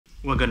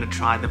we're gonna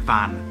try the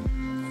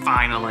van,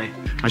 finally.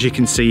 As you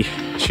can see,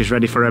 she's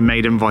ready for her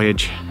maiden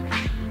voyage.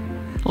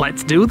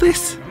 Let's do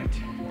this.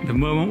 The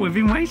moment we've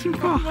been waiting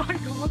for.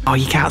 Oh,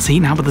 you can't see it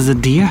now, but there's a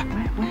deer.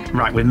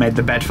 Right, we've made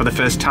the bed for the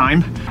first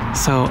time.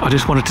 So I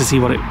just wanted to see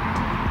what it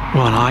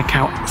was like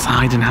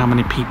outside and how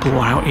many people were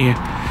out here.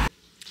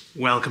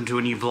 Welcome to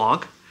a new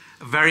vlog.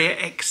 A very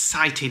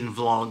exciting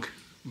vlog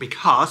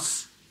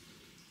because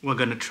we're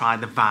gonna try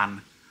the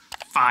van,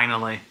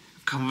 finally.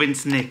 I've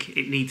convinced Nick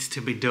it needs to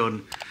be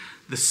done.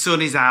 The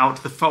sun is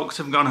out, the folks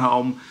have gone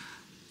home.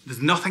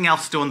 There's nothing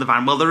else to do on the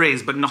van. Well, there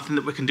is, but nothing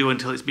that we can do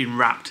until it's been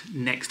wrapped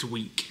next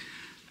week.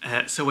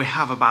 So we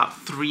have about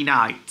 3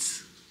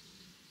 nights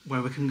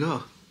where we can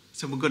go.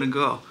 So we're gonna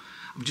go.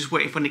 I'm just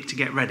waiting for Nick to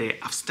get ready.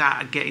 I've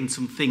started getting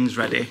some things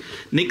ready.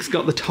 Nick's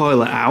got the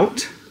toilet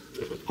out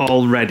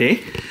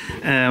already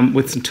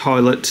with some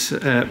toilet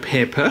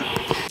paper.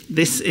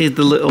 This is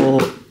the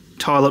little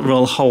toilet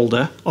roll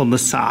holder on the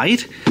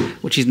side,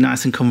 which is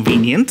nice and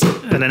convenient,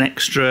 and an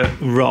extra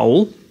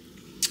roll.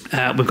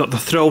 We've got the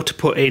throw to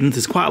put in.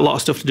 There's quite a lot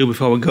of stuff to do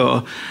before we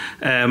go.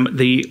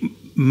 The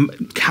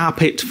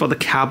carpet for the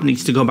cab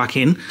needs to go back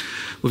in.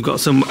 We've got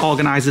some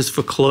organisers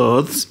for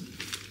clothes.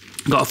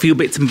 Got a few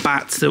bits and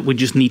bats that we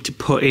just need to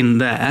put in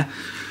there.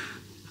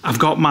 I've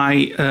got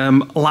my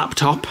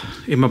laptop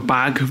in my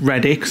bag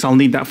ready because I'll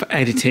need that for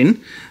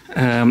editing.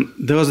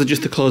 Those are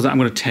just the clothes that I'm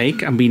going to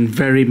take. I'm being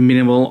very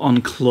minimal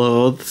on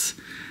clothes.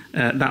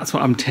 That's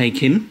what I'm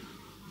taking.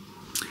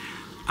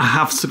 I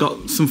have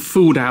got some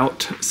food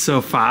out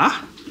so far.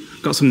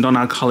 Got some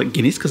non-alcoholic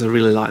Guinness because I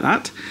really like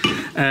that.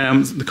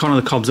 The corn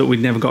on the cobs that we'd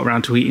never got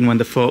around to eating when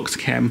the folks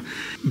came.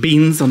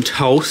 Beans on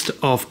toast,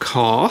 of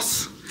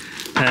course.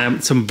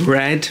 Some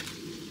bread.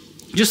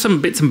 Just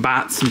some bits and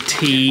bats, some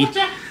tea.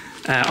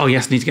 Oh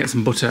yes, I need to get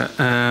some butter.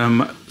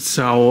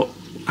 So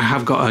I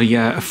have got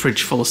a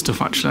fridge full of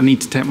stuff actually. I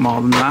need to take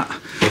more than that.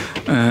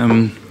 I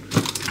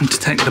need to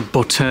take the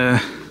butter.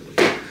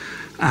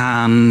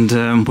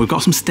 And we've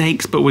got some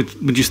steaks, but we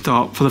just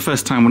thought for the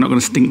first time we're not going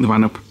to stink the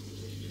van up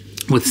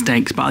with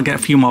steaks, but I'll get a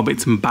few more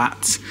bits and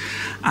bats,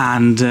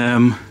 and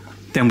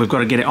then we've got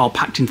to get it all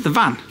packed into the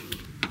van.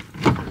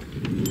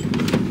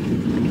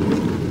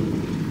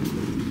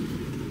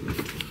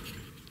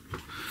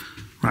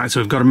 Right, so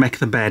we've got to make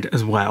the bed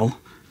as well.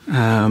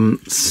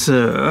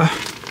 So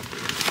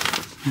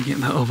I'll get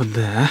that over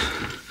there.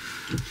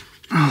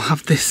 I'll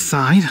have this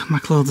side. My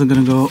clothes are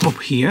going to go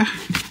up here.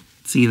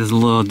 See, there's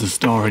loads of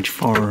storage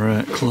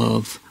for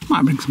clothes.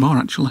 Might bring some more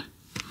actually.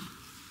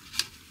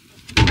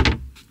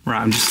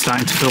 Right, I'm just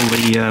starting to fill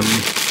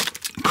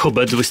the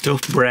cupboards with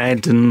stuff,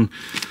 bread and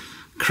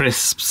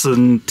crisps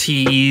and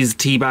teas,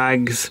 tea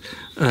bags,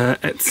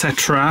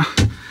 etc.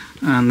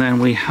 And then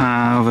we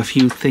have a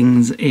few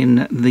things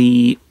in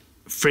the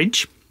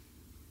fridge.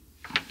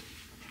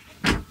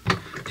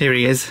 Here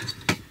he is,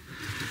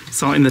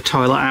 sorting the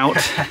toilet out.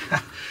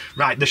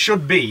 Right, there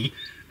should be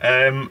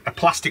a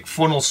plastic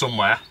funnel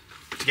somewhere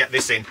to get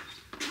this in.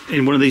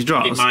 In one of these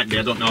drawers? It might be,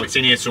 I don't know, it's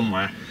in here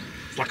somewhere.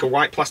 It's like a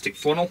white plastic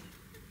funnel.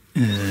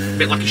 A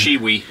bit like a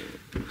shiwi.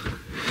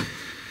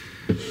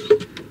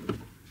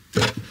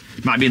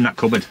 Might be in that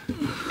cupboard.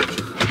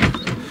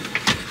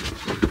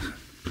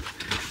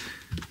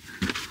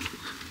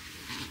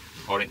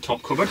 Or in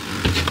top cupboard.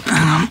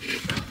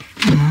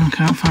 I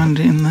can't find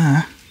it in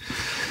there.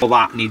 All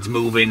that needs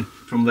moving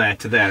from there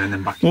to there and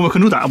then back. Well, we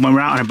can do that when we're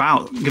out and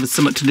about. Give us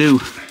something to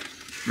do.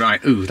 Right,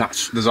 ooh,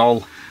 there's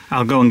all...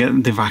 I'll go and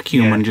get the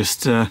vacuum and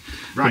just...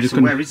 right, so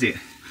where is it?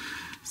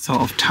 Sort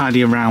of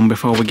tidy around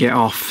before we get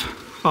off.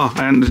 Oh,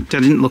 I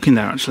didn't look in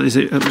there actually. Is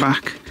it at the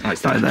back? Oh,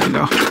 it's there. There we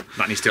go.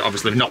 That needs to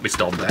obviously not be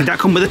stored there. Did that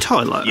come with a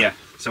toilet? Yeah,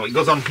 so it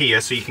goes on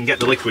here so you can get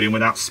the liquid in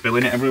without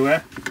spilling it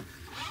everywhere.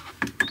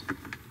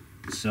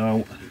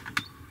 So...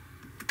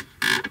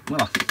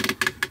 well,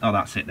 oh,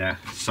 that's it there.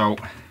 So...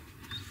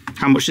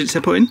 how much did it say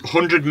put in?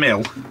 100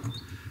 ml,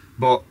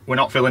 but we're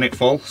not filling it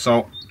full,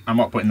 so I'm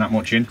not putting that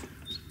much in.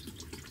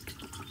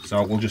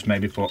 So we'll just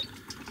maybe put...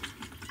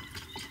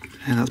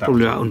 yeah, that's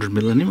probably about 100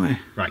 ml anyway.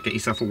 Right, get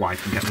yourself a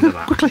wipe and get rid of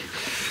that. Quickly.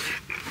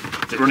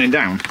 Is it running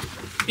down?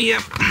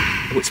 Yep.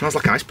 Oh, it smells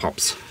like ice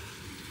pops.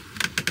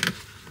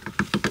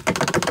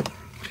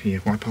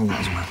 Here, wipe all that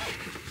as well.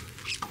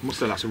 I must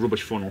say that's a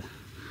rubbish funnel.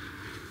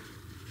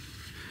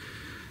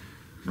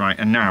 Right,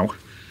 and now,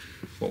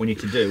 what we need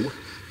to do...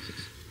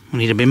 we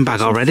need a bin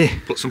bag already.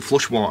 Put some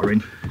flush water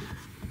in.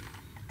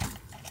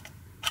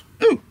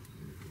 Ooh!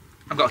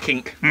 I've got a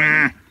kink.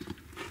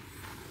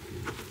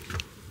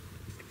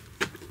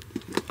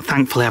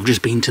 Thankfully, I've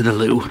just been to the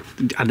loo.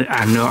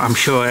 I'm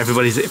sure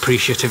everybody's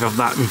appreciative of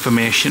that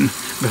information.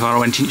 Before I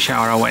went in the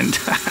shower, I went.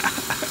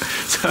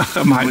 So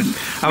I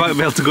might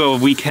be able to go a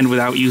weekend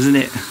without using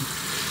it.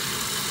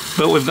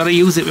 But we've got to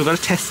use it. We've got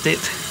to test it.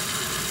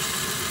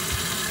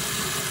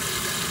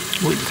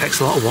 Oh, it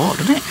takes a lot of water,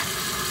 doesn't it?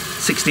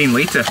 16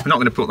 litre. We're not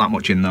going to put that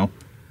much in though.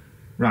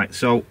 Right,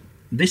 so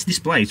this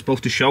display is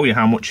supposed to show you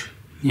how much.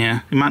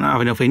 Yeah, you might not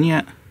have enough in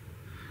yet.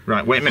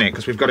 Right, wait a minute,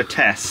 because we've got to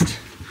test.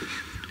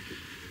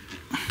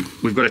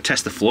 We've got to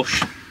test the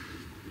flush.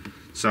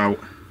 So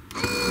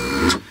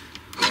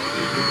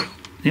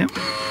Yep.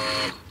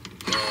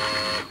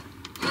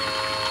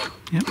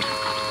 Yep.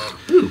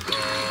 Ooh.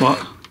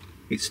 What?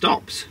 It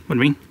stops. What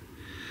do you mean?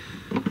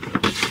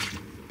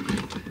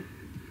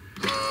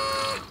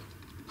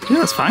 Yeah,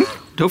 that's fine.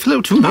 Don't fill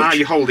it too much. Ah,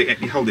 you hold it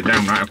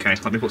down, right? Okay,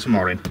 let me put some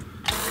more in.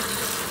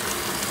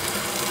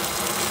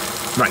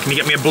 Right, can you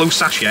get me a blue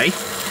sachet?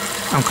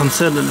 I'm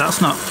concerned that that's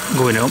not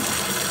going up.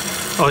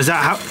 Oh, is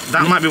that how?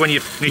 That might be when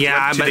you need yeah,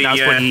 to I empty bet that's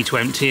when you need to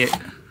empty it.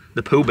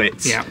 The poo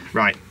bits. Yeah.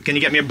 Right, can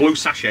you get me a blue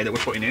sachet that we're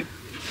putting in?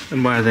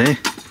 And where are they?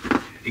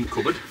 In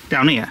cupboard.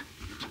 Down here?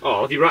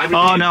 Oh, have you written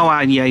everything? Oh, no,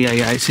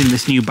 yeah. It's in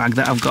this new bag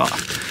that I've got.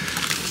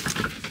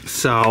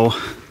 So,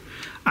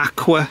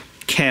 Aqua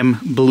Chem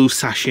blue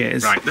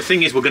sachets. Right, the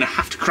thing is, we're going to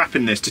have to crap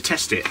in this to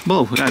test it.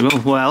 Well, what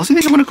else do you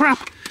think I'm going to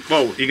crap?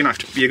 Well, you're going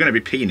to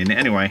be peeing in it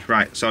anyway.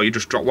 Right, so you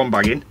just drop one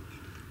bag in.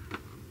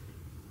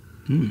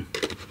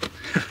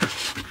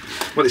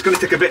 Well, it's going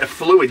to take a bit of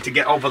fluid to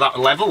get over that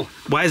level.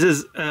 Where's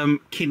his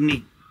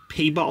kidney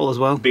pee bottle as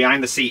well?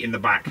 Behind the seat in the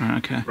back. Right,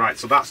 okay. Right,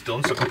 so that's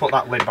done, so I can put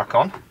that lid back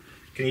on.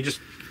 Can you just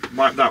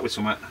wipe that with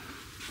something?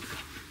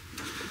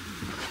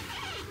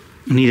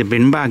 I need a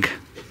bin bag.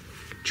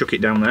 Chuck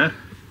it down there.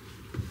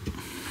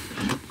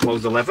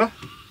 Close the lever.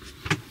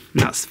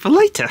 That's for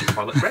later.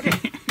 Toilet's ready.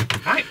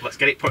 Right, let's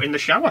get it put in the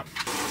shower.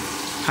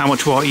 How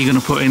much water are you going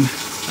to put in?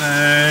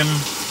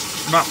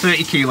 About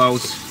 30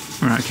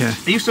 kilos. Right, okay.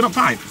 Are you stood up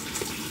pipe?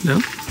 No.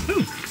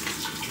 Ooh.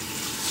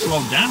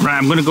 Slow down. Right,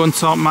 I'm going to go and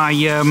sort my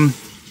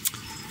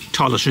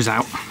toiletries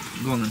out.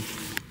 Go on then.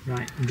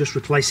 Right, I'm just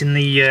replacing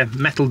the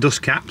metal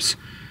dust caps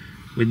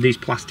with these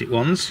plastic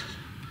ones.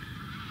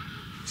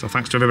 So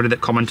thanks to everybody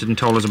that commented and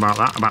told us about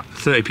that. About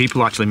 30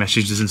 people actually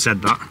messaged us and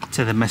said that.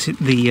 So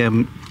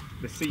the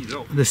seize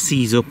up. The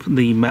seize up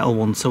the metal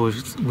one, so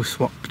we've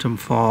swapped them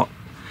for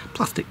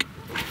plastic.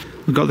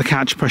 We've got the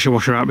catch pressure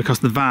washer out because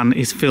the van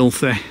is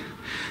filthy. It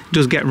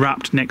does get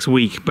wrapped next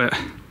week, but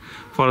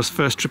for our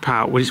first trip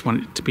out, we just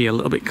want it to be a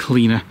little bit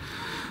cleaner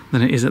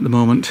than it is at the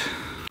moment.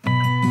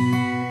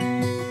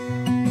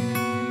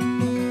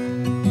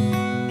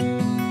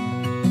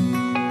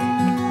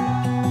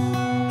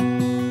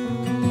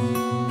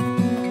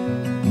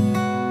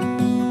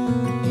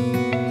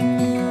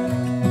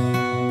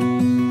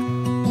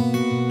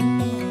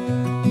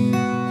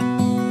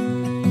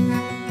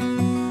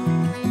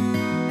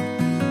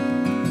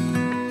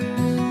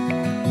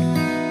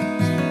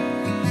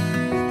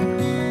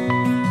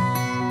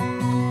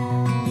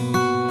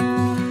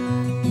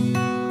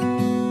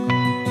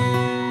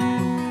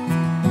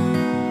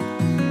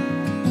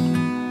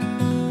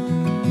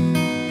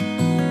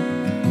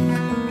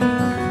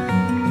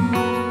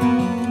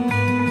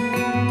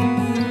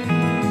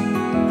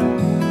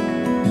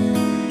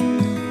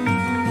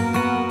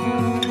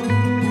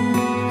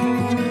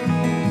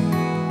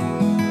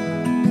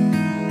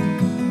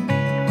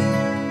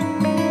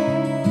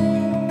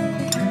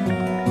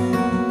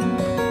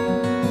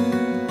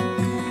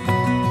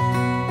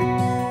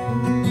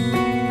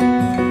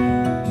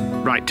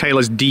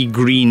 Taylor's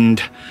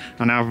degreened,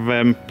 and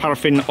I've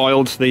paraffin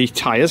oiled the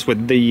tyres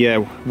with the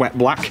wet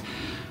black.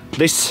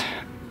 This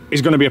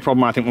is going to be a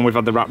problem, I think, when we've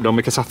had the wrap done,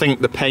 because I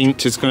think the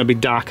paint is going to be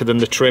darker than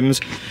the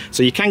trims.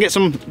 So you can get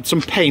some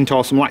paint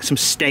or some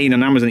stain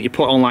on Amazon that you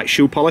put on like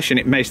shoe polish, and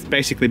it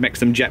basically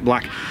makes them jet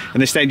black,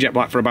 and they stay jet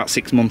black for about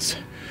 6 months.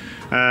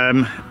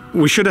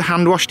 We should have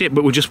hand washed it,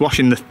 but we're just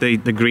washing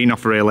the green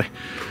off really.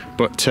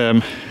 But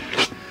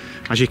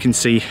as you can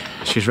see,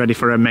 she's ready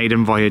for her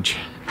maiden voyage.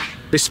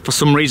 This, for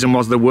some reason,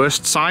 was the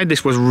worst side.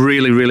 This was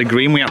really, really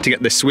green. We had to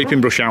get this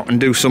sweeping brush out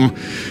and do some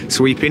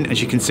sweeping.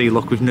 As you can see,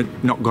 look, we've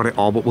not got it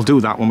all, but we'll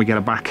do that when we get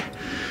it back.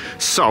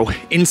 So,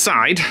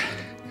 inside,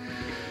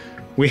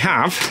 we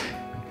have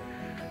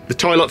the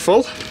toilet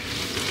full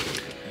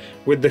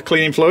with the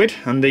cleaning fluid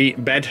and the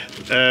bed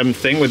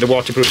thing with the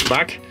waterproof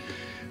bag.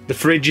 The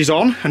fridge is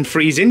on and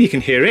freezing, you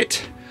can hear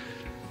it.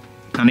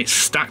 And it's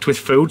stacked with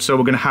food, so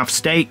we're gonna have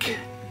steak,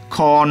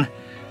 corn,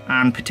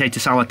 and potato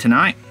salad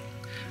tonight.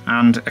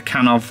 And a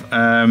can of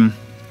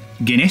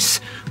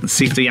Guinness. Let's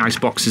see if the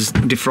icebox is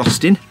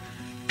defrosting.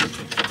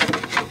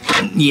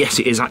 Yes,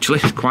 it is actually.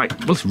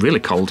 Well, it's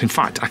really cold. In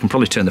fact, I can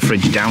probably turn the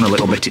fridge down a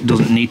little bit. It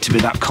doesn't need to be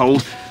that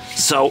cold.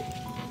 So,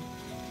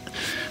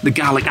 the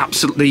garlic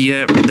absolutely,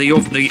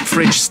 the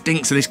fridge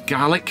stinks of this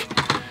garlic.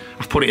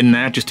 I've put it in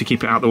there just to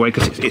keep it out of the way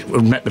because it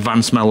will make the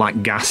van smell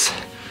like gas.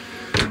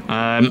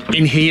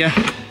 In here,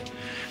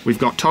 we've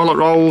got toilet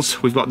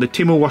rolls, we've got the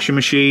Temu washing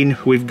machine,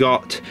 we've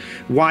got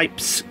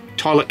wipes,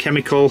 toilet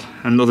chemical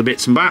and other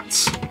bits and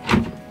bats.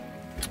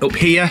 Up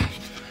here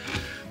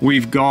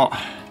we've got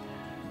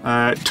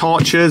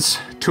torches,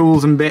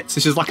 tools and bits.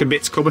 This is like a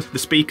bits cupboard, the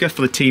speaker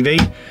for the TV.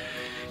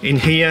 In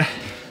here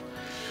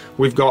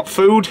we've got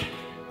food,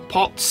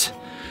 pots.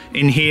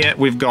 In here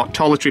we've got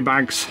toiletry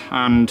bags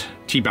and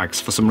tea bags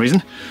for some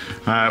reason.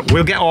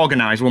 We'll get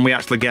organised when we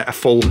actually get a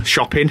full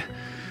shopping.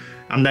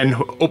 And then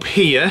up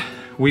here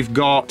we've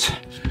got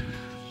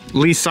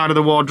Leigh's side of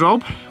the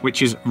wardrobe,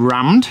 which is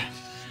rammed.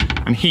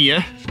 And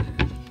here,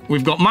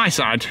 we've got my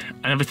side,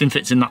 and everything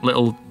fits in that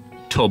little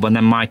tub, and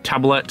then my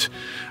tablet.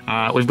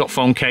 We've got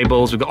phone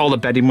cables, we've got all the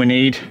bedding we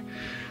need.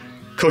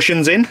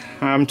 Cushions in,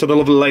 to the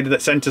lovely lady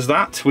that sent us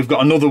that. We've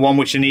got another one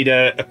which you need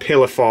a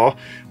pillow for,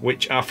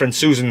 which our friend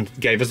Susan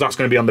gave us. That's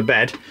going to be on the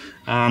bed.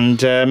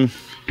 And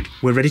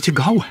we're ready to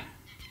go.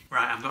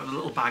 Right, I've got the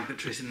little bag that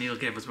Tris and Neil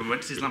gave us when we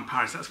went to Disneyland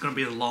Paris. That's going to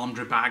be the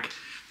laundry bag.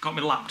 Got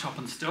my laptop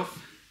and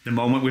stuff. The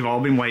moment we've all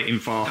been waiting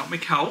for. Got my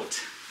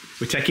coat.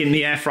 We're taking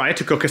the air fryer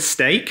to cook a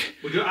steak.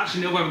 We don't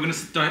actually know where we're going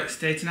to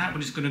stay tonight.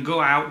 We're just going to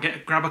go out,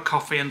 grab a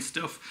coffee and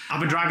stuff.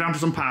 Have a drive down to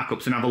some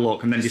park-ups and have a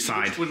look and then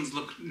decide. Which ones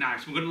look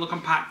nice. We're going to look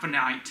on Park for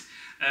Night.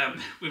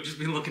 We've just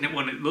been looking at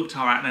one, it looked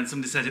alright, and then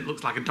somebody said it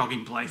looks like a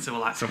dogging place, so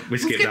we're like, so we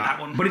skipped that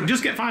one. But it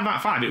just get 5 out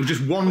of 5, it was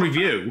just one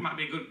review. It might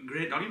be a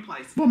great dogging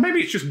place. Well,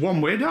 maybe it's just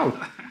one weirdo.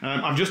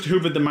 I've just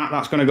hoovered the mat,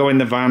 that's going to go in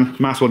the van.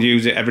 Might as well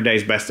use it, every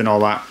day's best and all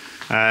that.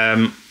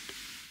 I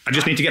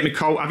just need to get my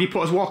coat. Have you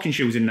put his walking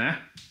shoes in there?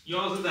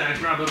 Yours are there,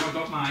 grab them, I've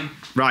got mine.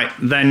 Right,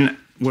 then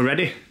we're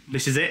ready.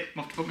 This is it.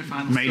 I'll have to put my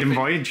final maiden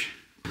voyage.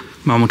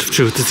 Moment of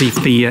truth to see if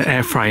the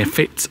air fryer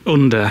fits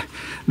under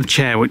the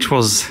chair, which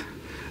was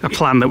a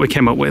plan that we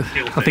came up with.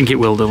 I think it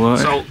will do, won't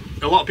it? So,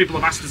 a lot of people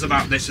have asked us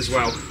about this as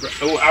well.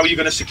 How are you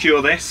going to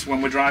secure this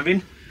when we're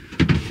driving?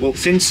 Well,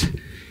 if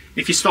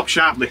you stop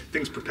sharply,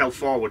 things propel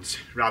forwards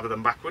rather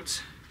than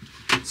backwards.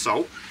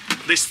 So,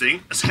 this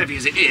thing, as heavy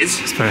as it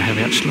is... It's very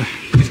heavy, actually.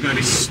 ...is going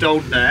to be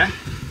stowed there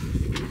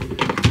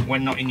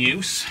when not in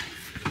use.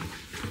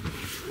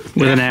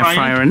 With an air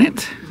fryer in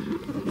it.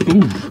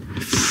 Ooh.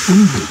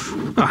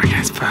 Ooh. Oh, yeah,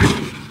 it's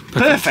perfect.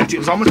 Perfect, it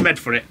was almost made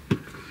for it.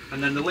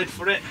 And then the lid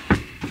for it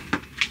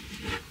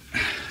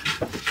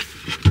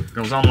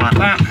goes on like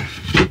that,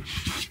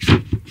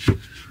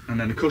 and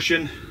then the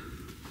cushion.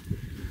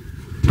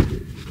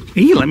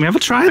 Hey, let me have a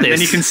try this. And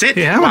then you can sit.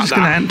 Yeah, I'm just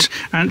going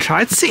to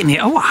try sitting here.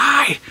 Oh,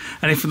 hi!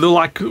 And if it looked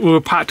like we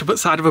were parked up at the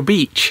side of a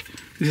beach,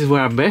 this is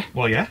where I'd be.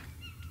 Well, yeah.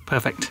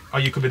 Perfect. Or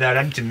you could be there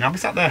empty and I'll be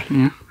sat there.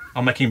 Yeah.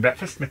 Or making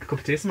breakfast, make a cup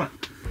of tea or something.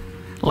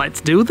 Let's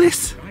do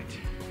this. Right.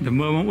 The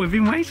moment we've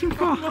been waiting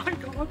for. Oh my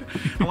God.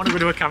 I want to go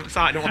to a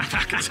campsite. I don't want to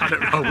park outside the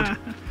road.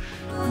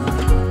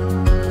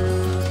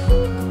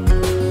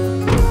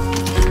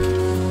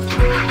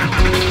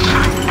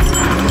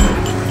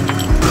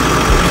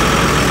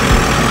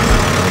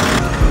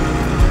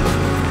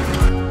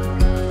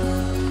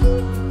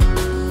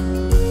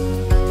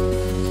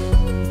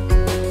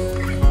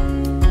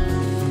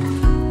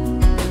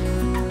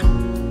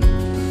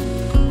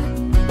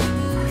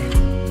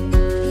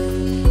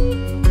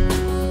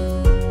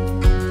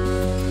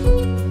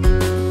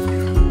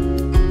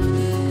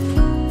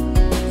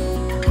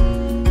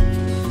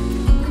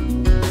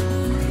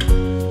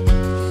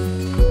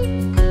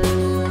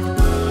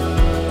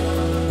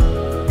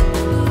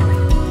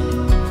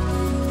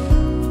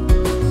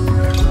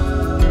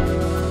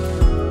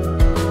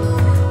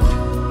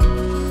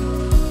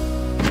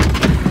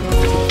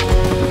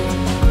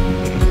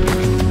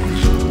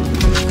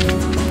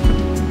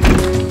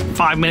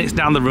 Minutes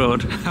down the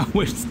road,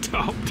 we've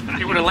stopped.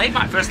 You would have late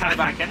my first time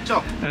back in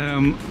top.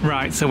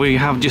 Right, so we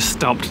have just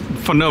stopped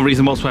for no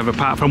reason whatsoever,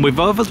 apart from we've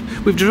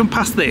driven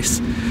past this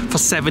for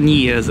 7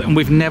 years and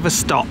we've never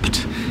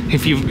stopped.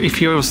 If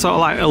you're sort of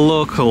like a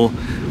local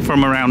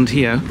from around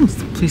here,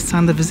 please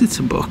sign the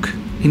visitor book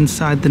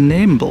inside the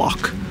name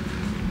block.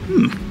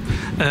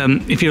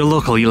 If you're a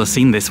local, you'll have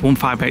seen this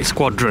 158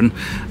 Squadron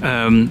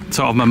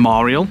sort of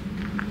memorial.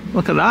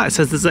 Look at that. It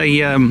says there's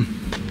a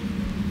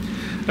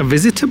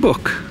visitor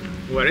book.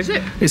 Where is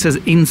it? It says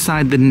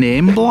inside the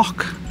name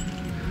block.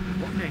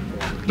 What name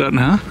block? Don't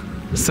know.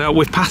 So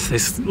we've passed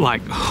this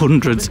like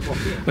hundreds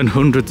and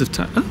hundreds of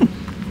times.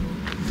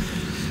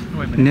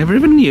 Oh. Never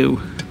even knew.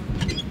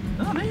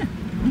 Oh, there.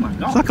 Oh my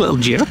God. It's like a little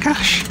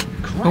geocache.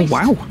 Christ. Oh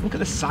wow. Look at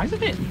the size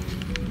of it.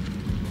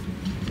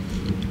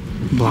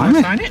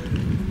 Blimey. Sign it?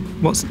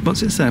 What's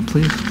it say?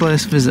 Please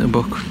place visitor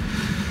book.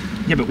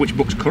 Yeah, but which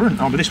book's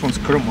current? Oh, but this one's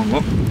the current one,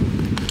 look.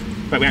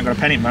 But we ain't got a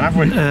pen in, man, have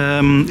we?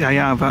 Yeah, I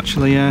have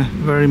actually, yeah.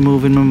 Very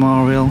moving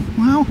memorial.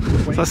 Well,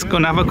 let's go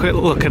and have a quick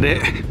look at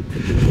it.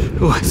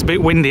 Oh, it's a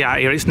bit windy out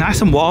here. It's nice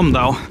and warm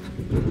though.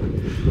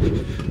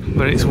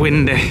 But it's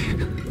windy.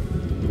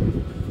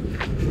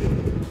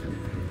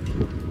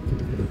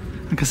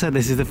 Like I said,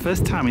 this is the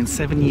first time in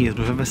 7 years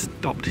we've ever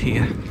stopped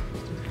here.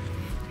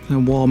 The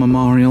war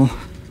memorial.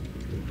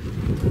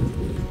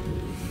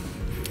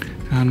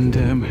 And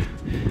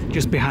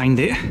just behind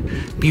it,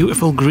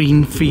 beautiful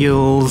green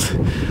fields,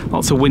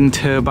 lots of wind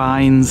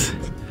turbines.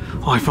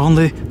 Oh, if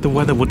only the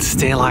weather would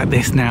stay like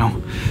this now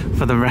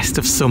for the rest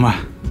of summer.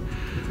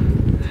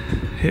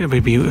 It would be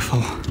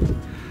beautiful.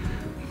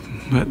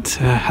 But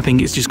I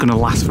think it's just going to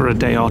last for a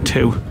day or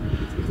two.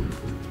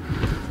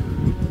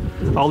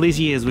 All these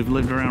years we've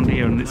lived around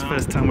here and it's the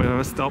first time we've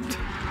ever stopped.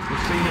 We've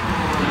seen it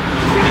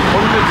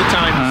hundreds of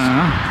times.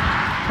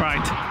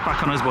 Right,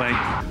 back on his way.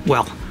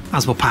 Well,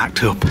 as we're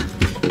parked up,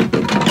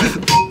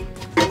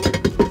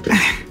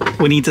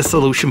 we need a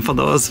solution for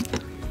those.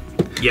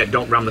 Yeah,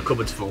 don't ram the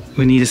cupboards full.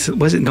 We need a...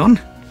 Where's it gone?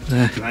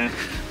 There. Right.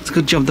 It's a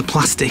good job the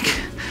plastic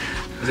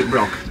it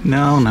broke?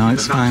 No,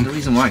 it's fine. The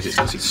reason why is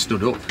because it's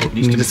stood up.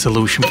 We need a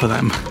solution for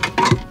them.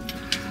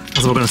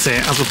 As we're going to say,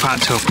 as we're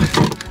packed up,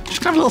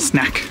 just have a little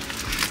snack.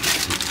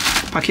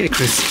 Packet of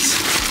crisps.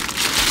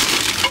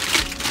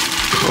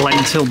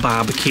 Lentil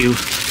barbecue.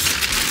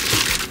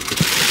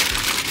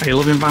 Are you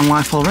loving van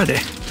life already?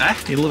 Eh? Are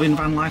you loving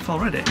van life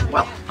already?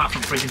 Well, apart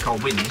from freezing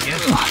cold wind, yeah.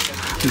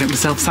 Oh, I'll get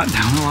myself sat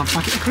down and I'll have a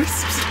packet of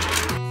crisps.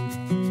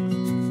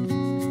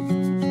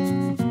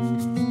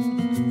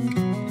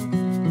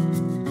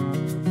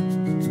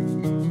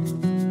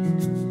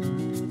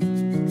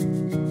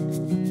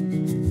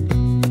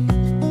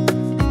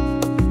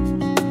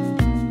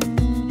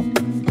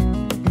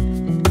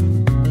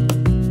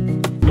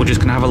 We're just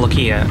going to have a look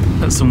here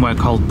at somewhere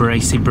called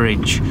Bracy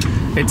Bridge.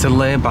 It's a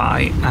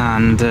lay-by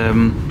and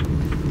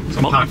it's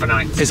on park for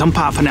nights. It's on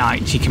park for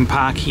nights. You can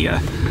park here,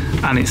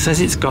 and it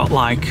says it's got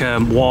like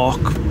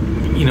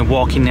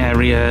walking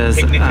areas,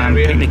 picnic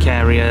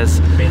areas,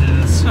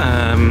 bins,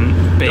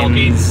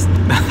 bins.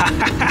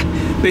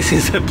 This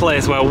is a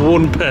place where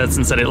one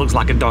person said it looks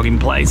like a dogging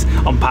place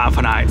on park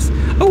for nights.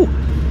 Oh,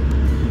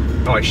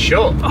 it's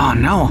shut. Oh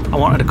no, I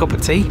wanted a cup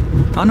of tea.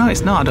 Oh no,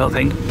 it's not. I don't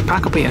think.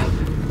 Park up here.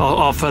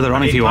 Or further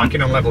on if you want.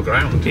 Parking on level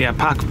ground. Yeah,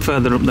 park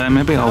further up there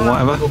maybe, or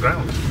whatever. Level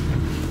ground.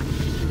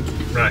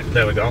 Right,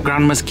 there we go.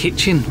 Grandma's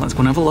kitchen. Let's go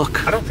and have a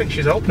look. I don't think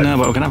she's open. No,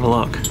 but we can have a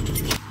look.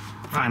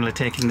 Finally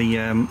taking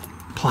the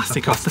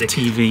plastic off the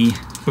TV.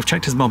 We've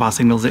checked his mobile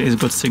signals. It is a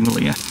good signal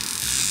here.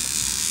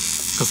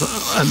 Because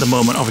at the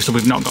moment, obviously,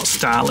 we've not got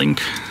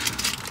Starlink.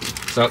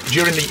 So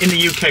in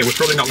the UK, we're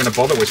probably not going to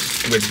bother with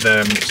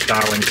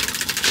Starlink,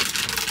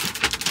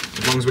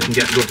 as long as we can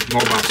get good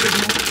mobile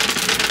signal.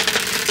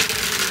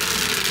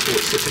 Oh,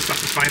 it's such a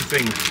satisfying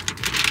thing.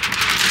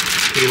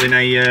 Feeling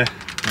a,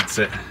 that's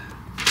it.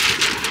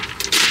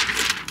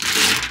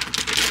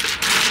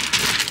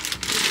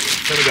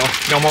 There we go.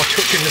 No more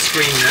touching the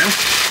screen now.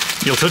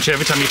 You'll touch it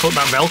every time you put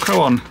that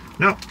Velcro on.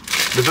 No,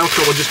 the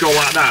Velcro will just go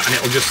like that and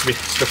it'll just be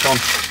stuck on.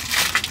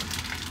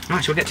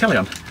 Right, shall we get telly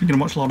on? You're going to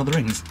watch Lord of the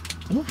Rings?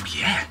 Oh,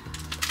 yeah.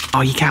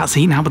 Oh, you can't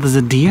see it now, but there's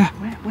a deer.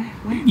 Where?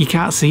 You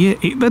can't see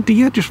it. The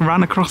deer just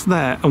ran across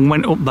there and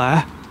went up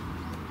there.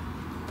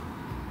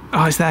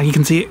 Oh, it's there. You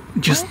can see it.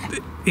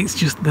 It's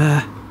just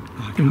there.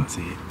 Oh, I can't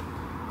see it.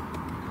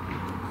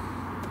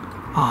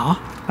 Oh,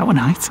 that was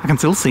nice. I can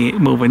still see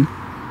it moving.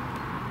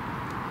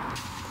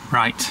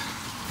 Right.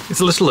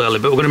 It's a little early,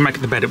 but we're going to make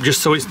the bed up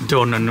just so it's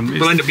done. And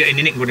we'll end up getting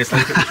in it when it's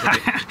like this,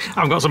 right?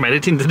 I've got some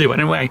editing to do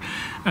anyway.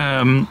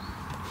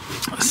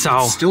 So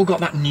it's still got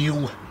that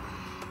new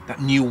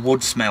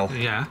wood smell.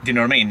 Yeah. Do you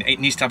know what I mean? It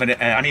needs to have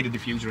I need a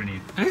diffuser in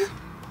here.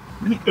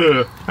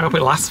 I hope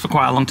it lasts for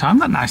quite a long time.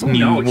 That nice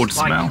new wood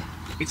smell.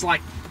 It's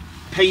like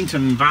paint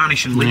and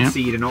varnish and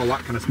linseed and all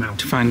that kind of smell.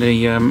 To find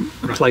a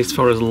place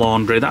for his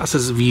laundry. That's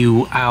his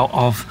view out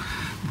of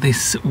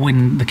this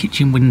the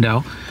kitchen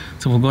window.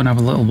 So we'll go and have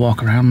a little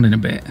walk around in a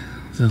bit.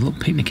 There's a little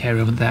picnic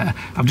area over there.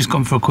 I've just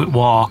gone for a quick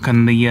walk,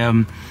 and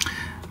the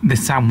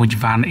sandwich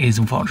van is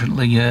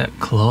unfortunately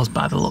closed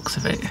by the looks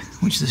of it,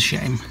 which is a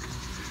shame.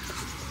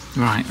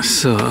 Right,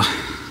 so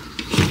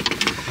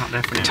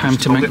time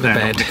to make the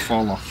bed. It'll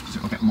fall off because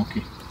it'll get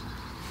mucky.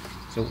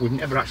 So we've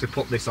never actually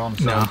put this on.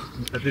 So no.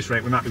 At this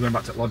rate, we might be going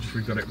back to lodge if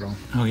we've got it wrong.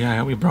 Oh yeah, I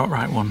hope we brought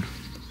right one.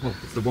 Well,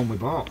 it's the one we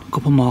bought. A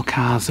couple more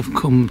cars have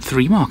come.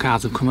 3 more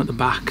cars have come at the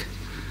back.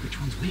 Which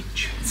one's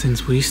which?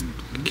 Since we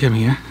came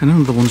here, and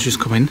another one's just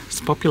come in. It's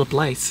a popular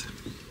place.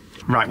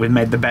 Right, we've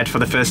made the bed for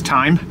the first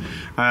time.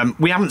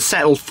 We haven't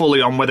settled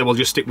fully on whether we'll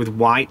just stick with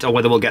white or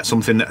whether we'll get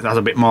something that has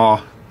a bit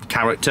more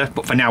character,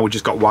 but for now we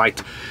just got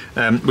white.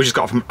 We just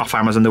got from off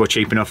Amazon. They were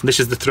cheap enough. This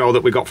is the throw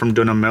that we got from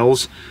Dunham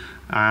Mills,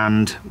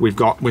 and we've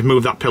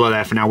moved that pillar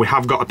there for now. We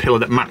have got a pillar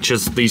that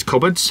matches these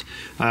cupboards,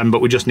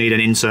 but we just need an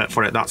insert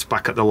for it. That's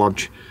back at the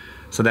lodge.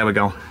 So there we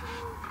go.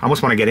 I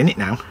almost want to get in it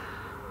now.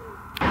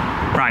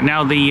 Right,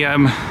 now the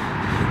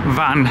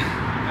van,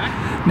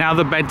 now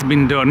the bed's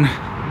been done.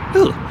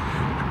 Ooh.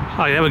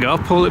 Oh, there we go,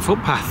 public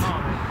footpath.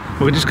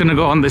 We're just going to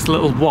go on this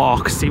little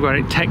walk, see where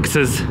it takes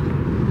us. It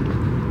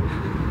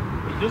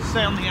does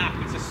say on the app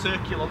it's a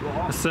circular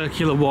walk. A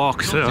circular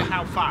walk, so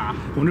how far? I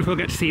wonder if we'll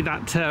get to see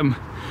that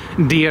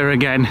deer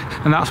again.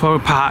 And that's where we're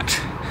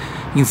parked.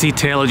 You can see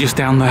Taylor just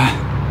down there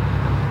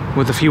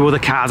with a few other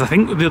cars. I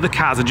think the other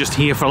cars are just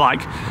here for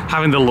like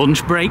having the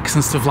lunch breaks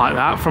and stuff like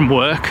that from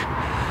work.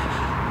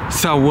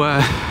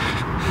 So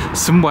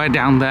somewhere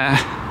down there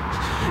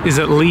is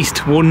at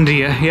least one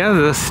deer. Yeah,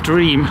 there's a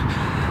stream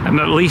and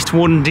at least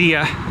one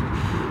deer,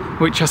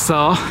 which I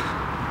saw.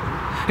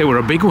 It were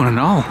a big one and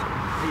all.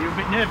 Are you a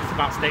bit nervous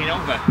about staying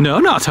over? No,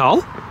 not at all.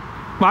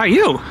 Why are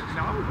you? No.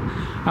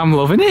 I'm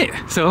loving it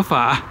so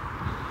far.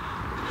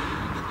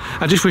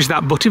 I just wish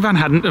that butty van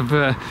hadn't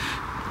have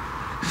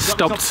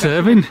stopped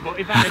serving.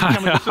 Because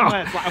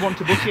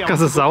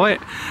I saw it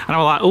and I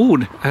was like,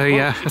 ooh,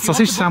 a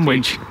sausage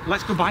sandwich.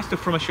 Let's go buy stuff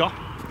from a shop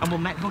and we'll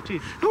make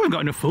butties. Oh, we've got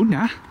enough food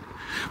now.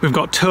 We've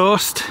got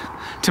toast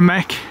to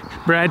make,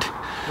 bread.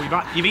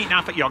 Well, you've eaten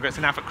half at yogurts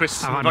and half at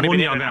crisps. I've had one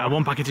yogurt and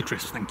 1 packet of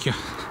crisps, thank you.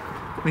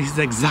 This is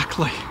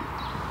exactly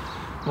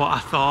what I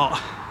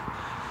thought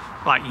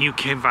like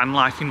UK van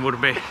life in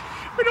Woodby.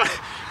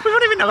 We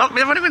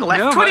haven't even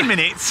left 20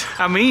 minutes.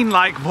 I mean,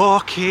 like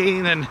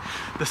walking and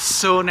the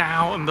sun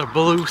out and the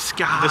blue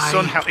sky. The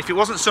sun, if it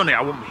wasn't sunny,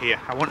 I wouldn't be here.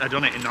 I wouldn't have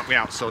done it and not be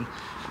out sun.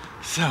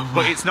 So,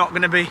 but it's not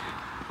going to be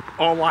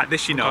all like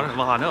this, you know.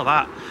 Well, I know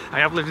that. I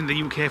have lived in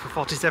the UK for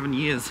 47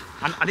 years.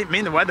 And I didn't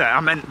mean the weather, I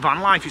meant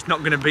van life. It's not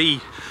going to be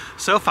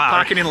so far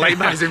parking in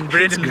laybys in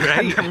Brid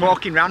great. and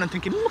walking around and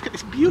thinking, look at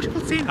this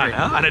beautiful scenery.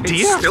 I know, and a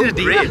deer. It's still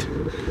Brid.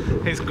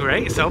 It's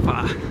great so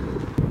far.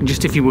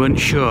 Just if you weren't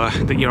sure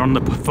that you're on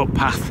the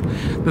footpath,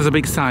 there's a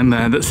big sign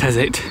there that says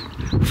it.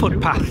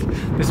 Footpath.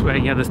 This way,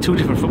 yeah, there's 2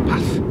 different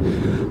footpaths.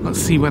 Let's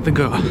see where they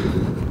go.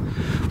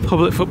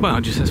 Public footpath,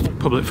 it just says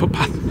public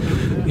footpath.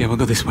 Yeah, we'll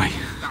go this way.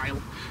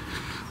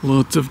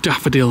 Loads of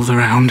daffodils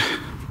around.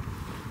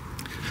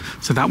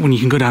 So that one you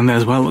can go down there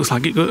as well. Looks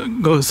like it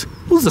goes.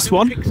 Oh, there's a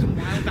swan. Pick some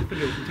wild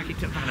daffodils and take it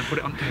to the van and put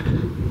it on the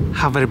table.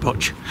 How very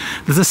much.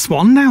 There's a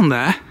swan down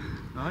there.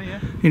 Oh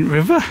yeah. In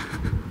river.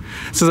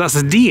 So that's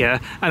a deer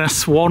and a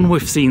swan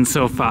we've seen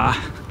so far.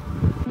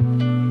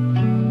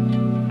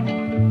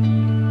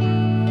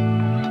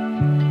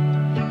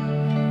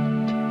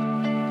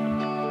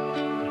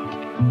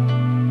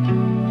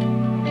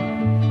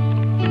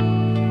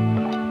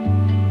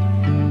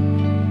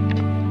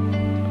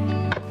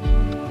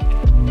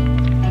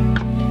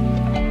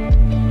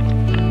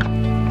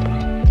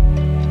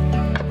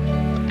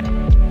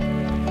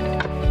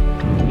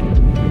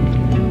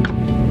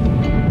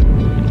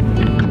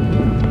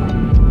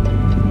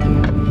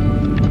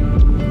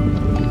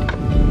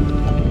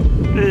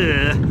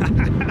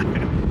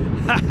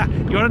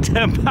 You want to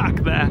turn back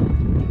there?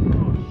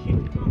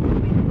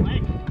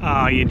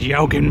 Oh, you're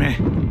joking me.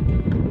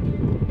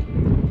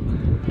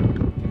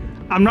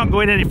 I'm not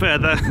going any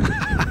further.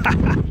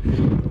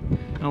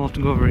 I'll have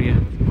to go over here.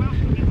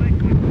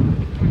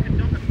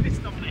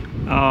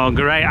 Oh,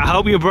 great. I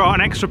hope you brought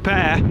an extra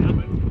pair.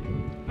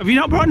 Have you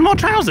not brought any more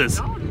trousers?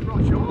 No, I just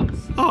brought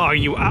shorts. Oh,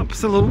 you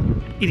absolute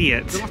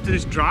idiot. They'll have to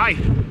just dry.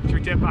 Should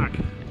we turn back?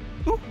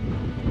 Ooh.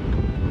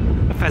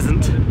 A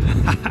pheasant.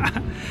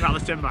 Right,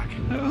 let's turn back.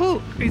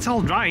 Oh, it's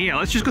all dry here.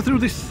 Let's just go through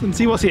this and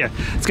see what's here.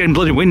 It's getting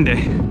bloody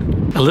windy.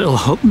 A little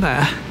hut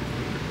there.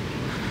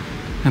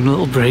 And a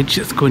little bridge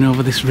that's going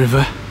over this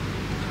river.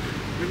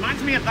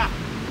 Reminds me of that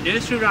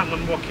nursery rhyme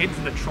when we were kids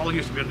and the trolley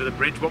used to be under the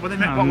bridge. What were they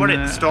meant? What were it?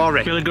 The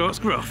story? Billy Goat's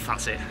Gruff.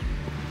 That's it.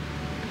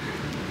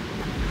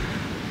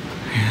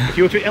 Yeah. If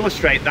you were to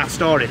illustrate that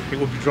story, it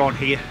would be drawn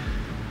here,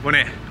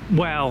 wouldn't it?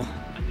 Well,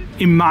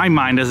 in my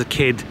mind as a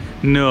kid,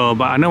 no,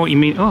 but I know what you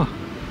mean. Oh,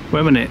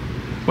 wait a minute.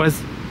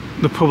 Where's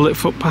the public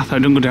footpath? I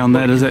don't go down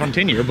there, does it?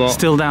 Continue, but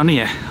still down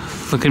here.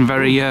 It's looking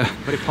very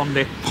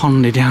pondy.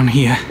 Pondy down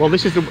here. Well,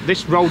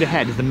 this road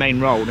ahead is the main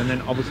road, and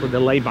then obviously the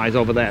lay-bys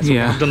over there. So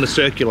I've done the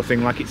circular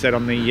thing like it said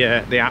on the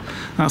app.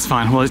 That's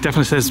fine. Well, it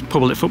definitely says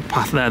public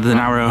footpath there. There's an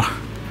arrow.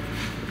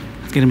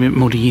 It's getting a bit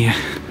muddy here.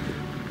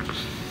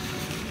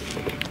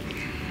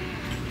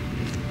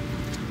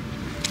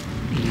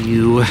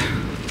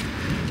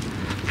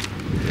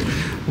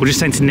 We're just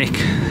saying to Nick,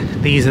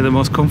 these are the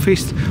most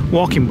comfiest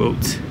walking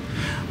boots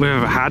we've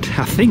ever had.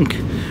 I think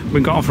we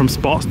got them from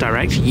Sports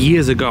Direct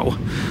years ago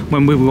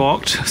when we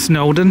walked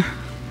Snowdon,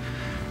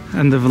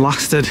 and they've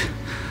lasted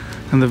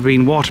and they've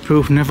been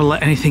waterproof, never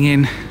let anything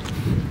in.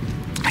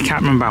 I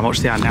can't remember how much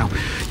they are now.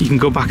 You can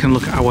go back and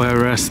look at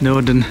our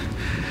Snowdon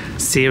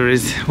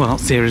series, well not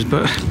series,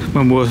 but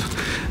when we were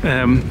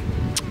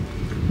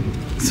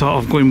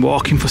sort of going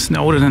walking for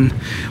Snowdon, and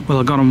well,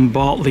 I got and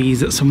bought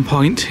these at some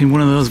point in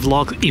one of those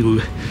vlogs. Ew,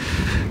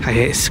 I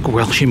hate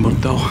squelchy mud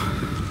though.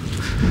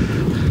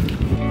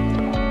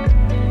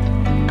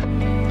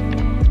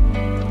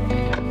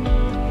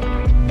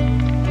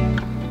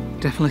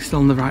 Definitely still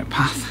on the right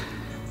path.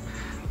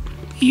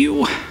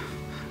 Ew,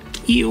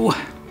 ew,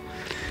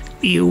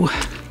 ew,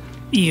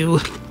 ew,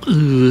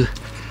 ugh.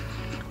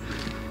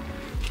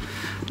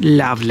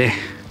 Lovely,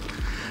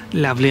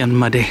 lovely and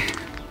muddy.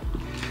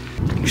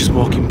 Just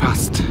walking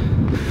past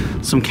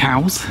some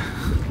cows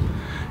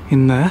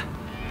in there.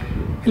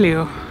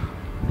 Hello.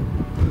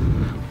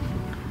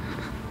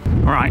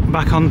 Right,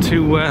 back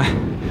onto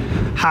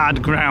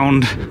hard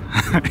ground.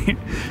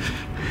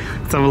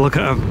 Let's have a look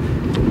at them.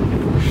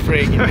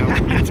 Freak, you know,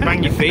 you need to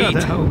bang your feet.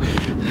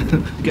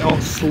 Get all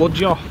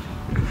sludge off.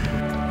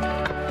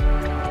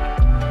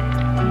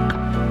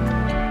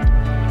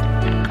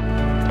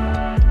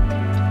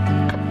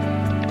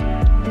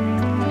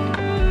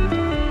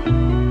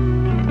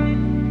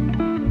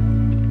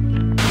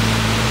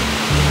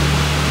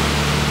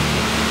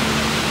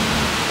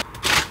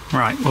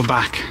 Right, we're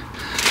back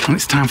and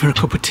it's time for a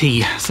cup of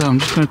tea. So I'm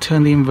just going to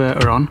turn the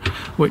inverter on,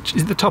 which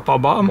is the top or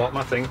bottom? Bottom,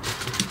 I think.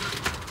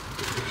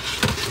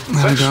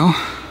 There we go.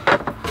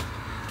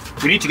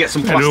 We need to get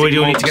some plastic mugs. We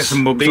do need to get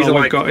some mugs. These are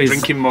we've like got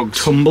drinking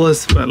mugs.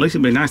 Tumblers, but at least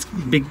it'll be a nice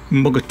big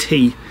mug of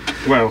tea.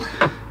 Well,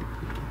 I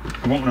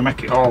won't want to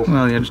make it all.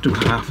 Well, yeah, just do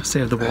half,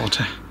 save the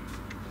water.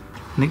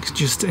 Nick's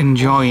just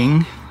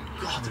enjoying.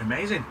 God, they're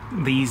amazing.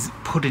 These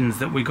puddings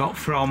that we got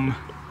from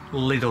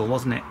Lidl,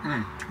 wasn't it?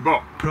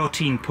 But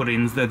protein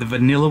puddings, they're the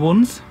vanilla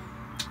ones.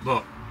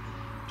 But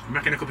I'm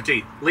making a cup of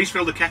tea. Lee's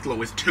filled the kettle up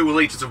with 2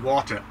 litres of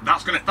water.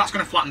 That's gonna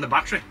flatten the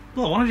battery.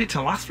 Well, I wanted it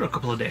to last for a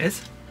couple of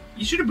days.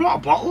 You should have bought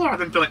a bottle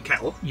rather than fill it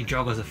kettle. You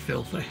joggers are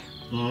filthy.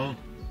 Mm.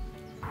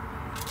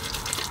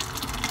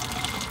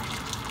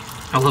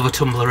 I love a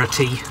tumbler of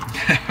tea.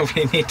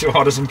 We need to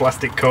order some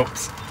plastic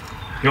cups.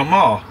 You want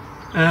more?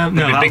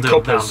 No,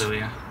 that'll do,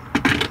 yeah.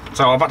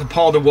 So I've had to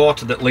pour the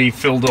water that Lee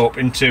filled up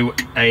into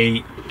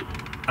a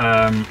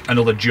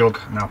another jug,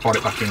 and I'll pour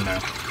it back in now.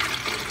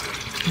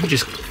 I'm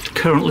just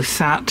currently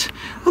sat.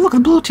 Oh, look at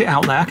the blue tit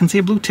out there. I can see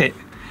a blue tit.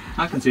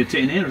 I can see a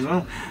tit in here as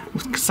well.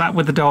 Sat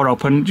with the door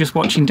open, just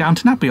watching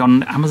Downton Abbey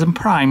on Amazon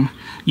Prime,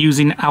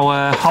 using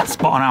our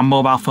hotspot on our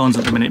mobile phones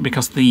at the minute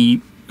because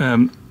the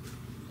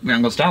we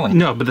haven't got Starlink.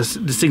 no, but the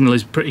signal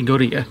is pretty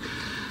good here.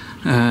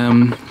 So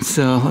let's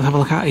have a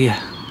look out here.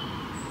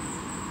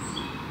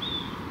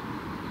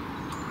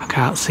 I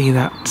can't see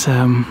that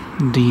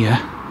deer.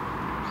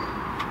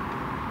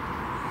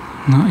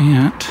 Not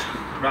yet.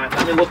 Right,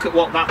 let me look at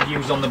what that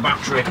view's on the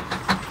battery.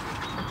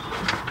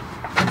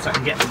 Once I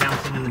can get the damn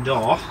thing in the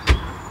door.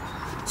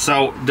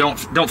 So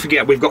don't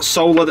forget, we've got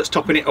solar that's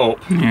topping it up.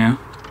 Yeah.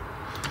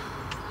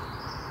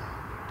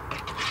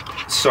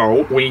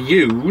 So we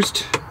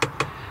used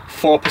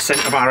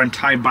 4% of our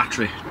entire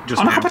battery just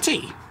on now. a cup of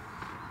tea.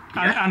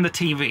 Yeah. And the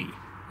TV.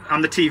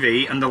 And the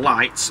TV and the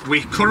lights.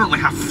 We currently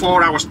have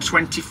 4 hours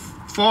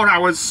 24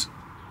 hours.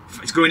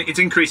 It's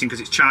increasing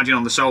because it's charging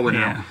on the solar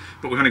now.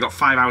 But we've only got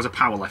 5 hours of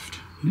power left.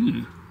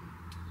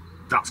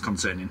 That's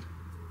concerning.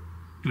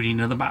 Do we need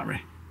another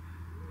battery?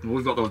 Well,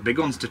 we've got those big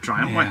ones to try,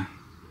 haven't we?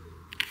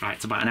 Right,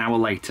 it's about an hour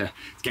later.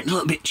 It's getting a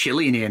little bit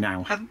chilly in here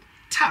now.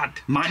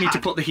 Might need to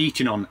put the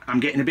heating on. I'm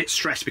getting a bit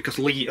stressed because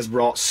Lee has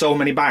brought so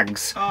many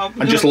bags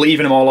and just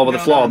leaving them all over the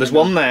floor. There's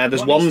one there,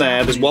 there's one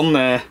there, there's one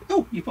there.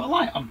 Oh, you put a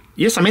light on?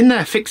 Yes, I'm in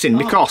there fixing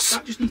because...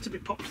 That just needs to be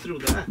popped through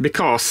there.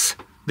 Because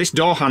this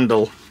door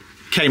handle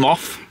came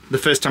off the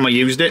first time I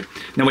used it.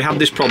 Now we had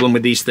this problem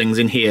with these things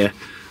in here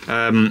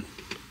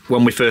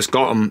when we first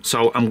got them,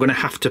 so I'm going to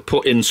have to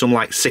put in some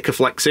like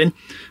Sikaflex in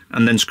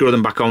and then screw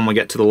them back on when we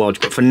get to the lodge.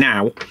 But for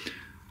now,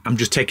 I'm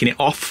just taking it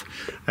off.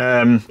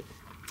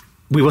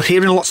 We were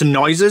hearing lots of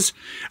noises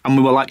and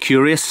we were like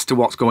curious as to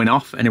what's going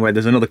off. Anyway,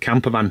 there's another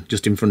camper van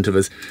just in front of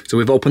us. So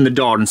we've opened the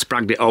door and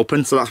spragged it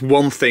open. So that's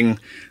one thing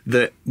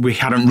that we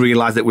hadn't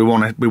realised that we'd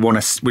want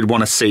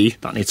to see.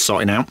 That needs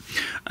sorting out.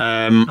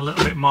 A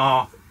little bit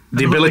more.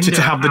 The ability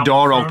to have the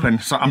door open.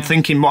 So I'm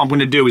thinking what I'm going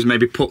to do is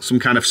maybe put some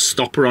kind of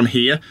stopper on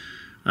here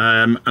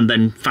and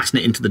then fasten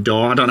it into the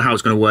door. I don't know how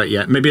it's going to work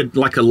yet. Maybe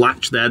like a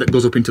latch there that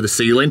goes up into the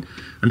ceiling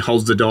and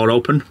holds the door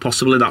open.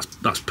 Possibly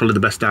that's probably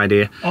the best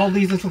idea. All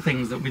these little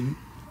things that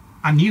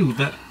I knew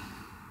that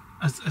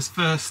as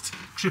first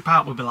trip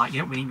out we'd be like,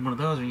 yeah, we need one of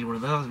those, we need one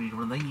of those, we need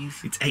one of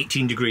these. It's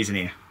 18 degrees in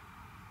here.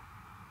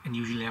 And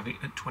usually have it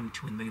at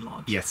 22 in the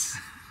lodge. Yes.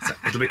 So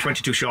it'll be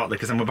 22 shortly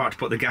because I'm about to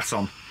put the gas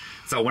on.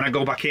 So when I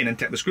go back in and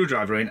take the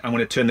screwdriver in, I'm going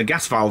to turn the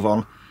gas valve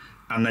on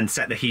and then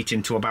set the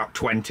heating to about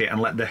 20 and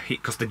let the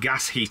heat, because the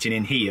gas heating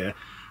in here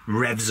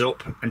revs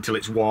up until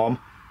it's warm.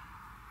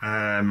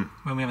 When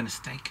we having a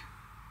steak?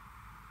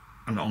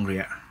 I'm not hungry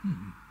yet.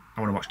 I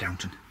want to watch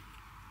Downton.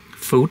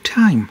 Food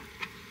time.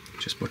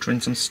 Just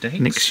buttering some steaks.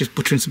 Nick's just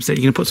buttering some steak.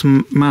 You're going to put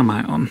some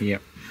Marmite on?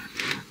 Yep.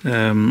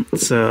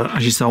 So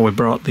as you saw, we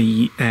brought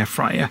the air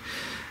fryer.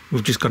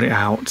 We've just got it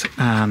out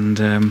and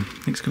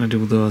Nick's going to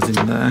do those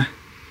in there,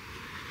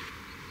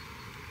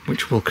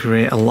 which will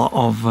create a lot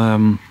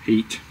of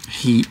heat.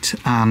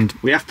 And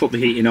we have put the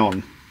heating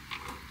on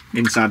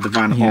inside the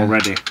van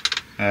already.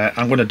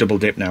 I'm going to double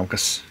dip now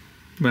because,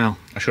 well,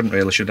 I shouldn't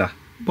really, should I?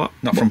 What?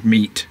 Not from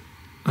meat.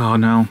 Oh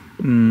no.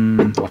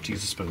 I'll have to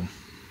use a spoon.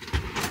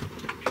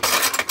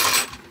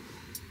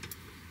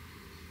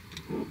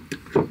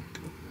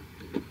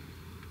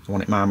 I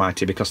want it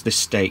Marmitey because this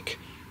steak,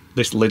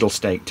 this little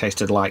steak,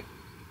 tasted like,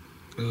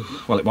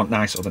 well, it wasn't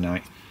nice the other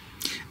night.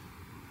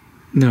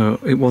 No,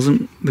 it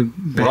wasn't the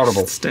best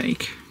horrible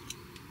steak.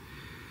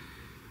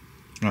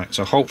 Right,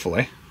 so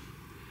hopefully...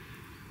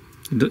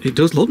 It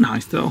does look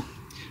nice though.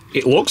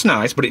 It looks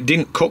nice, but it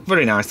didn't cook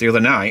very nice the other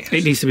night.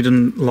 It needs to be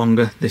done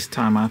longer this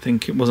time, I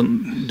think. It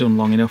wasn't done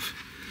long enough.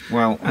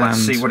 Well, let's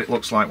see what it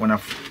looks like when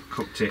I've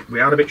cooked it. We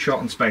are a bit short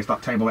on space.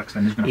 That table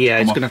extender is going to have to come off. Yeah,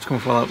 it's going to have to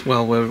come off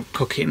while we're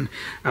cooking.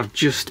 I've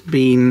just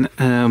been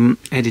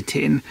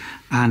editing,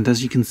 and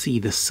as you can see,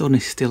 the sun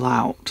is still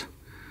out.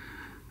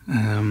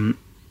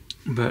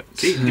 But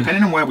see,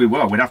 depending on where we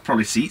were, we'd have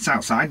probably seats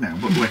outside now.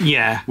 But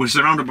we're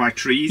surrounded by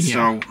trees,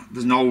 so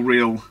there's no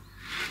real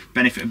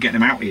benefit of getting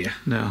them out here.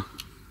 No.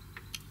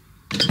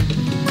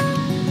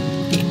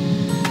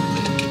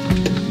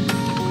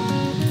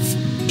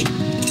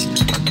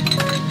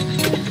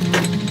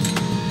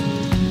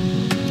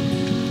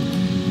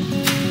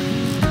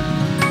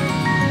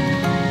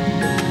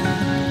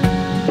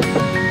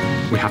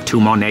 We have 2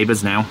 more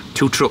neighbours now.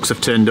 2 trucks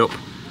have turned up.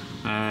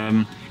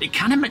 It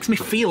kind of makes me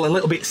feel a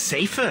little bit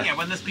safer. Yeah,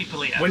 when there's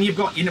people here. When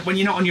when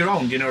you're not on your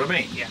own, do you know what I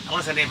mean? Yeah,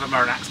 unless any of them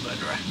are an axe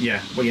murderer.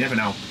 Yeah, well, you never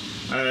know.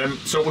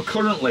 So we're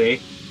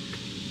currently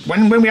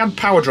when we had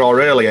power draw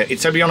earlier, it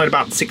said we only had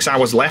about 6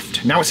 hours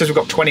left. Now it says we've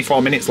got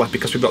 24 minutes left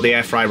because we've got the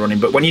air fryer running.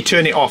 But when you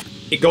turn it off,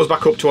 it goes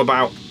back up to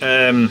about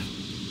 4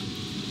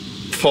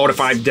 to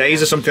 5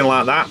 days or something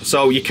like that.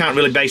 So you can't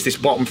really base this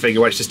bottom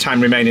figure where it says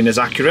time remaining as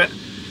accurate.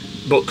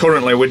 But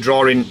currently we're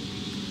drawing,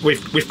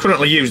 we've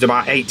currently used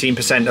about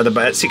 18% of the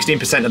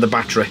 16% of the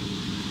battery.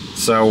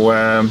 So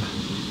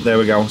there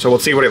we go. So we'll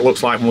see what it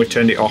looks like when we've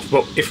turned it off.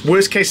 But if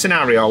worst case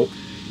scenario,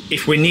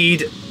 if we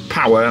need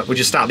power, we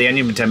just start the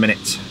engine for 10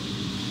 minutes.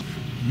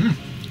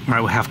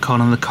 Right, we have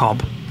corn on the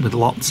cob with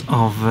lots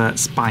of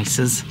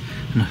spices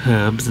and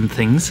herbs and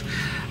things.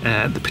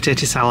 The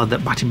potato salad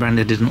that Batty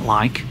Brenda didn't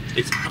like.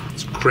 It's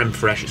creme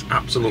fraiche. It's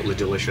absolutely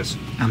delicious.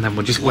 And then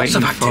we're just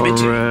waiting for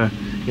yeah,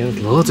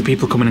 there's loads of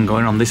people coming and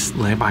going on this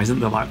lay-by,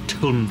 isn't there? Like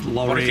tons,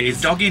 lorries. What if it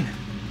is dogging?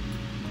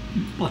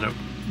 Well, I don't.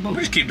 Well,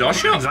 we just keep doors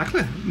shut.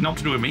 Exactly. Not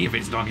to do with me if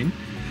it's dogging.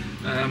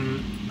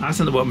 I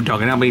said the word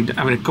dogging. I'll be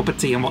having a cup of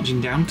tea and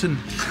watching Downton.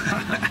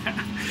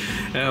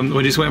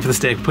 We're just waiting for the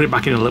steak. Put it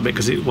back in a little bit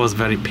because it was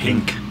very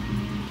pink.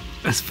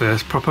 As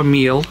first proper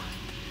meal.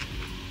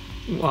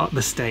 What,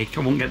 the steak?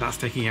 I won't get that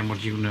steak again,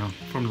 would you know?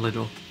 From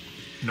Lidl.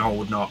 No, I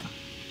would not.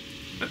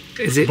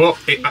 Is it? But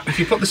if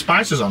you put the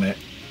spices on it,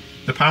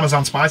 the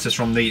Parmesan spices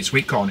from the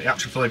sweet corn, it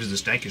actually flavours the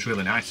steak. It's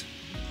really nice.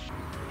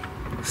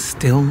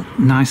 Still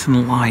nice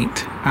and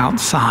light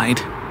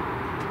outside.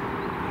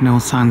 No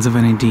signs of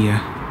any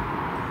deer.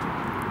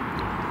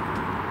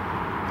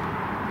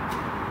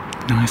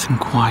 Nice and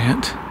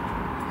quiet.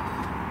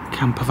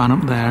 Camper van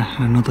up there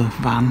and another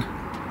van.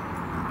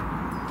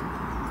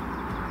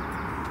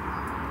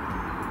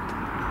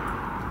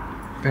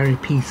 Very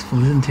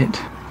peaceful, isn't it?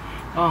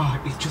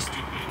 Oh, it's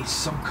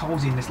so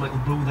cosy in this little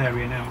booth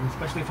area now,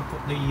 especially if I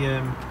put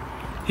the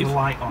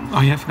light on.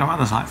 Oh yeah, I forgot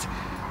about the lights.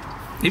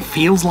 It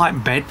feels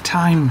like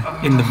bedtime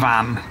in the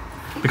van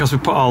because we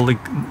put all the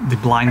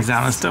blinds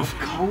down and stuff. So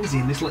cosy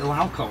in this little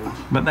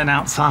alcove. But then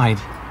outside,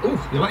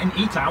 Oh, you're letting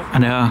eat out. I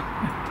know,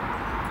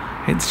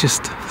 it's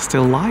just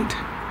still light.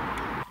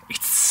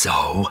 It's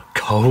so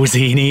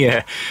cosy in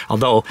here.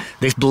 Although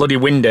this bloody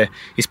window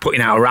is putting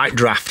out a right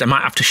draft. I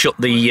might have to shut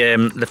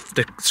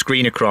the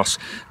screen across.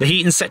 The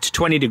heating's set to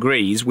 20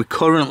 degrees. We're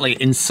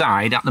currently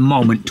inside at the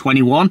moment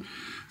 21.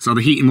 So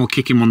the heating will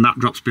kick in when that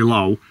drops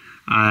below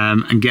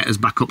and get us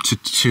back up to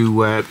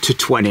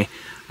 20.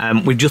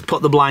 We've just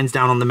put the blinds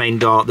down on the main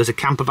door. There's a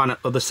camper van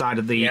at the other side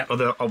of the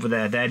over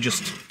there. They're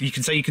just, you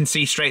can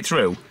see straight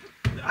through.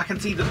 I can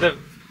see that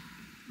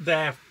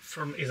their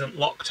front isn't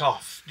locked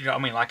off. You know what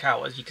I mean? Like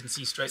ours, you can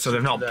see straight. So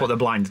they've not put the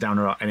blinds down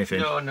or anything.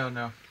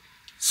 No.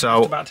 So I'm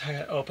just about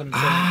to open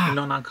some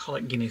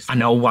non-alcoholic Guinness. I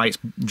know why it's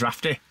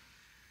drafty.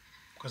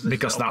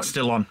 Because that's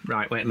still on.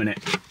 Right, wait a minute.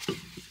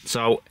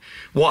 So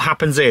what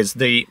happens is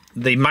the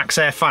max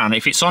air fan,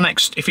 if it's on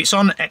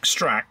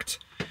extract,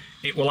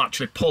 it will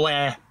actually pull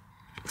air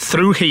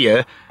through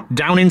here,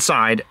 down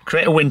inside,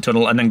 create a wind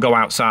tunnel, and then go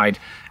outside.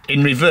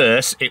 In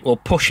reverse, it will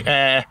push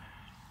air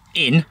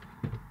in,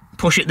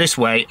 push it this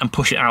way, and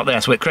push it out there.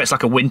 So it creates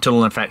like a wind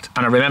tunnel effect.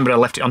 And I remember I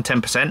left it on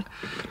 10%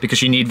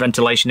 because you need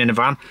ventilation in a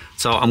van.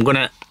 So I'm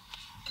gonna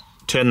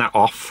turn that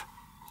off,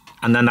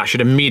 and then that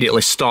should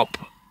immediately stop.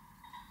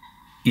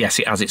 Yes,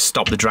 it has. It's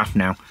stopped the draft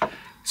now.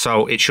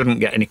 So it shouldn't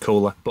get any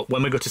cooler. But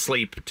when we go to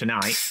sleep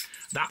tonight,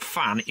 that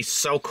fan is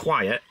so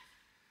quiet,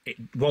 it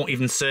won't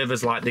even serve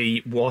as like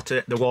the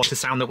water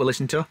sound that we're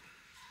listening to.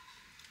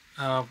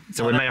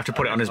 So we may have to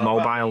put it on as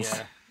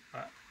mobiles.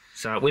 Yeah.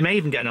 So we may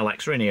even get an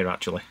Alexa in here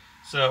actually.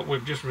 So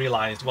we've just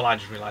realised, well I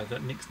just realised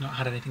that Nick's not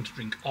had anything to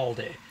drink all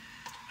day.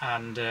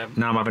 And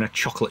now I'm having a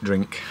chocolate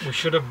drink. we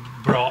should have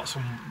brought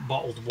some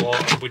bottled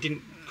water. We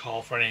didn't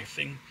call for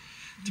anything,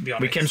 to be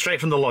honest. We came straight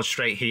from the lodge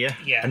straight here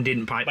and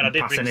didn't but I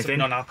did pass bring anything.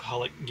 some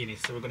non-alcoholic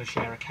Guinness, so we're going to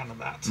share a can of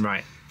that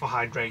for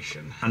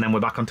hydration. And then we're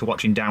back onto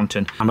watching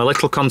Downton. I'm a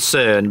little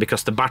concerned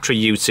because the battery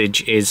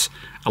usage is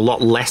a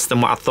lot less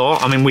than what I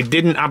thought. I mean, we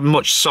didn't have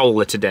much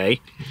solar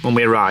today when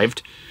we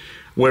arrived.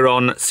 We're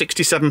on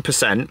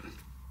 67%.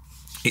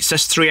 It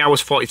says 3 hours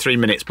 43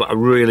 minutes, but I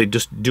really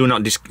just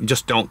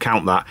don't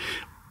count that.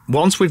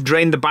 Once we've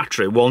drained the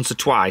battery once or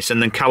twice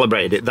and then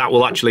calibrated it, that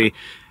will actually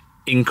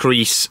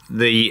increase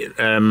the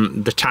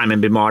time and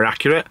be more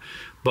accurate.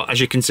 But as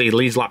you can see,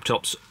 Leigh's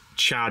laptop's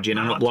charging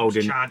and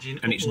uploading,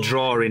 and it's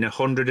drawing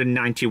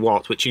 190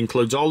 watts, which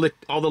includes all the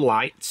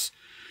lights,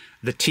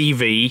 the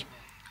TV,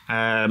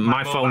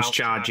 my phone's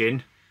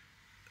charging,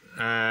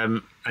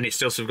 and it's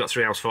still, so we've got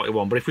 3 hours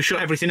 41. But if we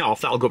shut everything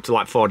off, that'll go up to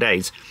like 4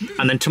 days.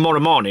 And then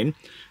tomorrow morning,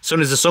 as soon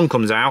as the sun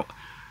comes out,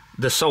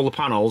 the solar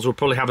panels will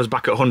probably have us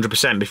back at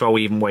 100% before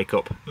we even wake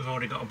up. We've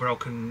already got a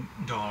broken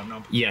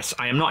doorknob. Yes,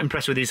 I am not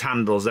impressed with these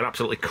handles. They're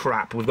absolutely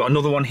crap. We've got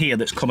another one here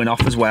that's coming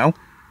off as well.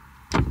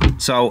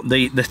 So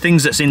the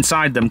things that's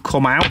inside them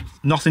come out.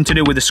 Nothing to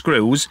do with the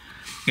screws.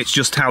 It's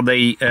just how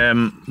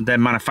they're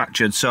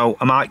manufactured. So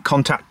I might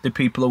contact the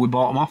people who we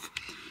bought them off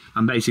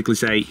and basically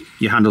say,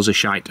 your handles are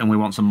shite and we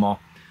want some more.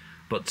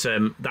 But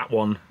that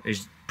one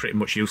is pretty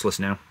much useless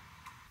now.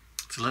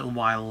 It's a little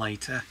while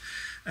later.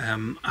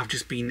 I've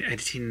just been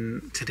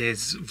editing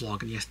today's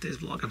vlog and yesterday's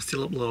vlog. I'm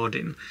still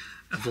uploading.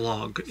 a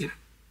vlog.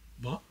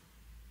 What?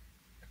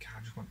 A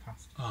car just went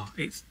past. Oh,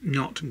 it's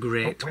not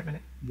great. Oh, wait a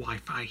minute.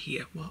 Wi-Fi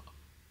here. What?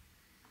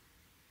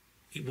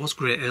 It was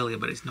great earlier,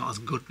 but it's not as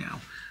good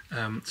now.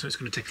 So it's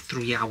going to take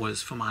 3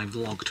 hours for my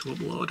vlog to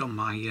upload on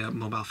my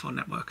mobile phone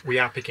network. We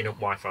are picking up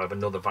Wi-Fi of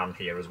another van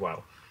here as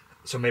well.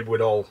 So maybe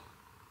we'd all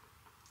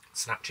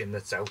snatch in the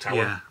cell tower.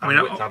 Yeah, I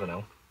don't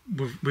know.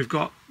 We've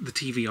got the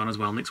TV on as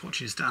well. Nick's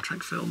watching a Star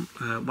Trek film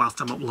whilst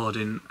I'm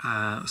uploading.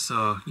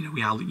 So, you know,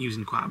 we are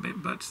using quite a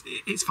bit, but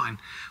it's fine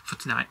for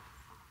tonight.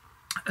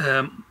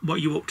 What are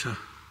you up to?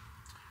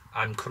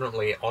 I'm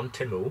currently on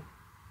Temu,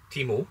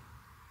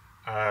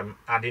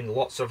 adding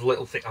lots of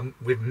little things.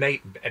 We've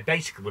only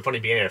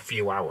been here a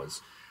few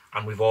hours,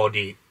 and we've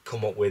already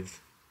come up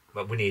with,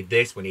 well, we need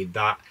this, we need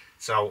that.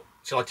 So,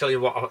 shall I tell you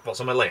what's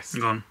on my list?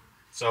 Go on.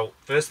 So,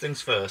 first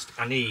things first,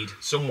 I need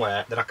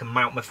somewhere that I can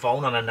mount my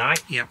phone on a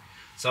night. Yeah.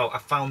 So, I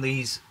found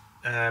these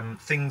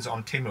things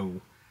on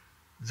Temu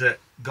that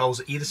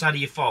goes either side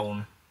of your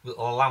phone, will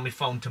allow my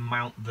phone to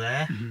mount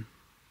there. Mm-hmm.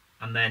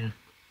 And then,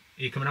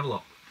 you come and have a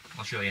look.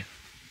 I'll show you.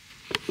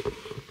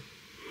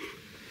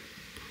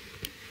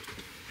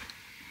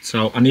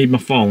 So I need my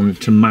phone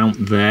to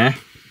mount there,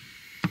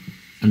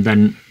 and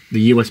then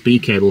the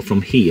USB cable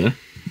from here,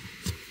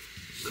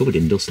 covered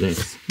in dust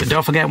this. But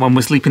don't forget, when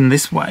we're sleeping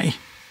this way,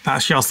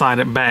 that's your side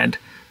at bed,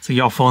 so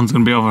your phone's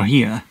going to be over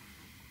here.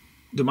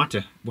 Doesn't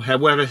matter,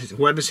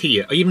 whoever's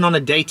here, even on a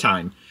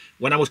daytime,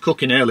 when I was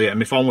cooking earlier and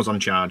my phone was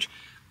on charge,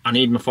 I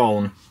need my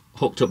phone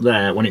hooked up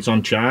there when it's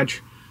on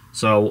charge.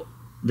 So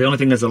the only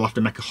thing is I'll have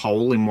to make a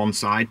hole in one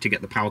side to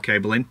get the power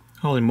cable in.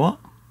 Hole in what?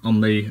 On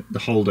the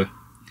holder.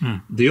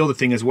 The other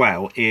thing as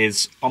well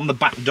is on the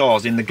back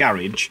doors in the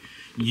garage,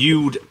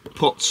 you'd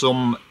put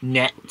some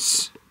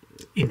nets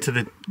into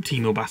the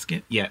Temu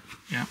basket. Yeah,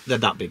 yeah, they're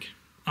that big.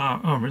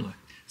 Oh, really?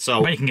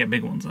 So, but you can get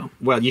big ones though.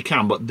 Well, you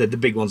can, but the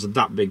big ones are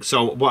that big.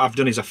 So what I've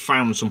done is I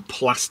found some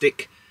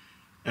plastic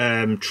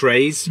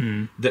trays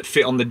that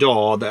fit on the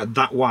door that are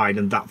that wide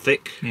and that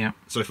thick. Yeah.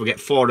 So if we get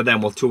 4 of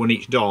them, we'll 2 on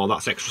each door.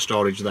 That's extra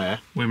storage there.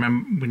 We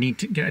need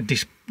to get a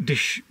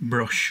dish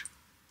brush.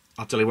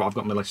 I'll tell you what, I've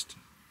got on my list.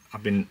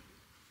 I've been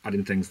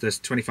adding things. There's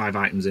 25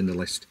 items in the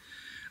list.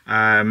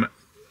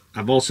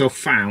 I've also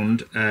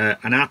found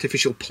an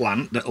artificial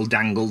plant that'll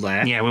dangle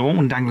there. Yeah, we want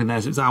one dangling there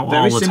so it's out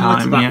Very all the similar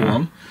time. To that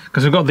one.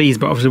 Because we've got these,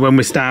 but obviously when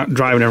we start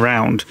driving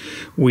around,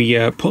 we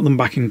put them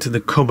back into the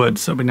cupboard,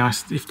 so it'd be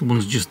nice if the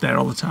one's just there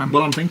all the time.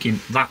 Well, I'm thinking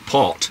that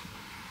pot,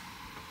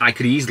 I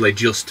could easily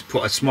just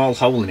put a small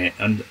hole in it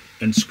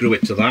and screw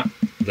it to that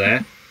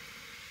there.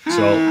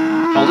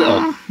 So, hold it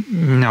up.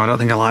 No, I don't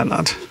think I like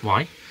that.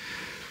 Why?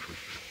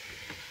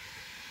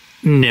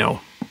 No.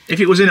 If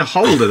it was in a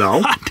holder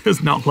though... That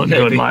does not look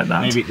good like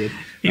that. Maybe it did.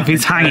 If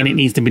it's hanging, it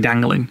needs to be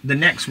dangling. The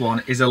next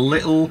one is a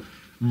little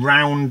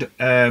round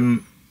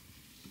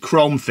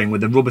chrome thing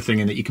with a rubber thing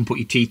in it you can put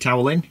your tea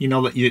towel in. You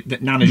know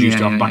that Nana's used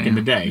to have back in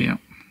the day? Yeah.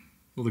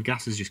 Well, the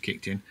gas has just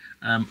kicked in.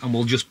 And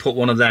we'll just put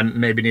one of them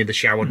maybe near the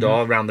shower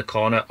door, around the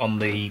corner on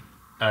the...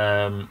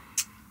 I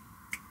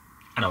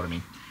know what I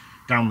mean.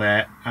 Down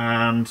there.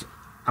 And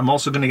I'm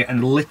also going to get a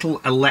little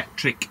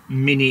electric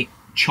mini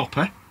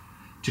chopper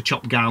to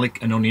chop garlic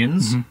and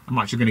onions. I'm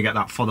actually going to get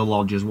that for the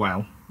lodge as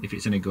well, if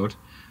it's any good.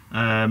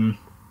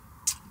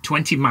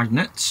 20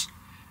 magnets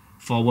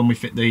for when we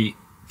fit the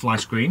fly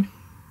screen.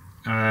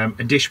 A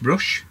dish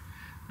brush.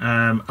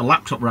 A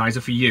laptop riser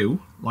for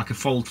you, like a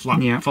fold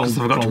flat. Yeah, because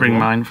I forgot to bring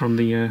mine from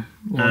the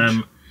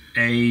lodge.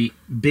 A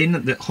bin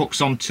that hooks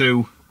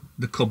onto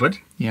the cupboard.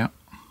 Yeah.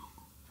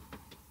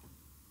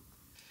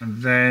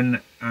 And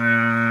then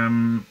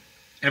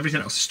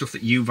everything else, stuff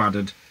that you've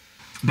added.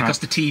 Because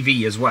the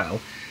TV as well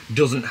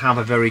doesn't have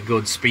a very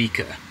good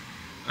speaker.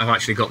 I've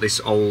actually got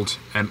this old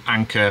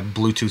Anchor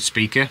Bluetooth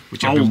speaker,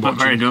 which I've been watching.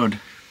 Very good.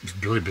 It's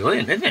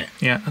brilliant, isn't it?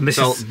 Yeah, and this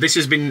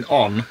has been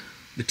on.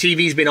 The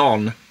TV's been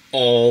on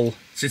all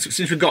since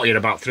we got here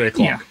about 3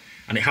 o'clock,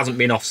 and it hasn't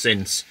been off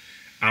since.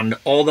 And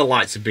all the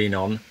lights have been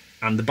on,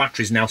 and the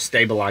battery's now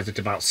stabilised at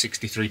about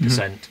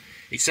 63%.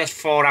 It says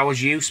 4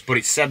 hours use, but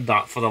it's said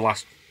that for the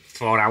last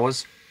 4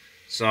 hours.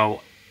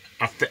 So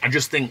I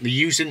just think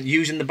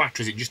using the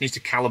batteries, it just needs to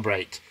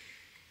calibrate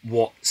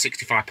what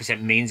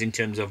 65% means in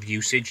terms of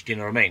usage. Do you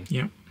know what I mean?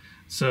 Yeah.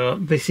 So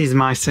this is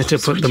my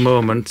setup at the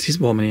moment. It's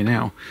warm in here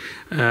now.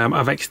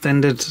 I've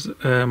extended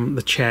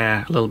the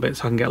chair a little bit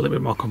so I can get a little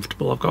bit more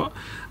comfortable. I've got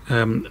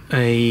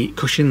a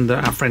cushion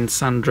that our friends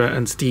Sandra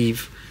and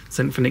Steve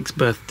sent for Nick's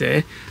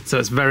birthday. So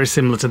it's very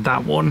similar to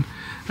that one.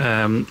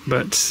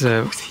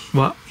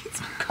 What? It's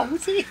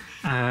cozy.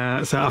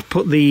 So I've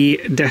put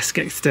the desk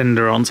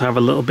extender on so I have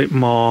a little bit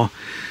more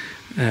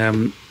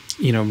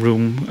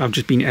room. I've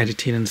just been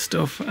editing and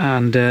stuff,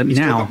 and You've now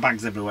still got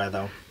bags everywhere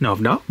though. No,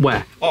 I've not.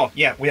 Where? Oh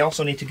yeah, we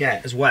also need to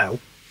get as well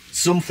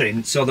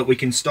something so that we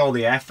can store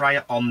the air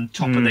fryer on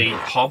top of the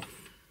hob.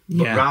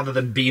 But rather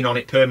than being on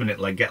it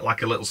permanently, get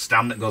like a little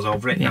stand that goes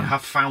over it. Now, I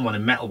have found one, a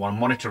metal one,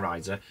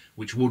 monitorizer,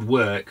 which would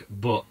work,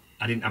 but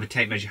I didn't have a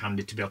tape measure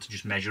handy to be able to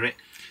just measure it.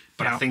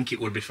 But I think it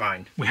would be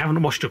fine. We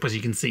haven't washed up, as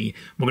you can see.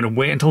 We're going to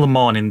wait until the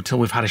morning, until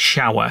we've had a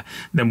shower.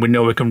 Then we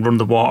know we can run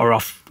the water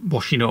off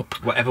washing up.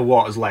 Whatever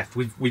water's left.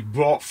 We've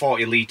brought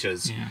 40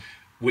 litres, Yeah.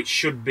 which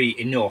should be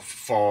enough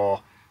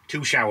for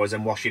 2 showers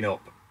and washing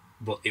up.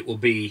 But it will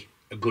be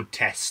a good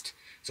test.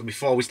 So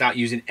before we start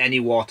using any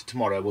water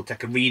tomorrow, we'll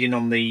take a reading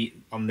on the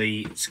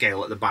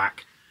scale at the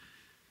back,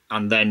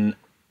 and then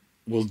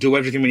we'll do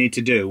everything we need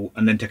to do,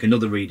 and then take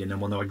another reading, and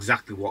we'll know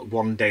exactly what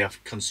 1 day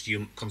of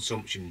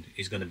consumption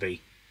is going to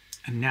be.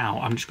 And now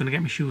I'm just going to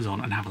get my shoes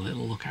on and have a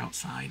little look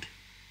outside.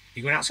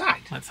 You going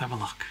outside? Let's have a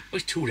look. Oh,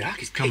 it's too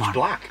dark. It's Come pitch on.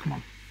 black. Come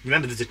on.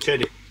 Remember, there's a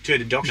turd dog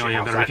shit No, you've got to be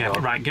outside.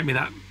 careful. Right, get me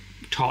that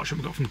torch that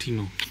we got from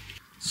Timu.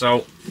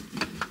 So,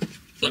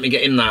 let me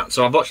get in that.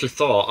 So I've actually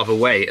thought of a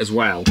way as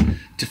well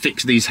to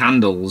fix these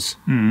handles,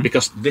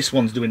 because this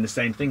one's doing the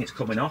same thing. It's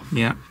coming off.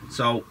 Yeah.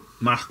 So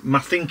my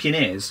thinking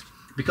is,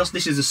 because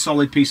this is a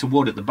solid piece of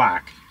wood at the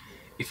back,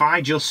 if I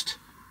just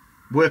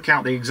work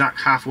out the exact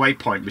halfway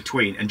point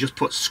between and just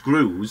put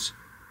screws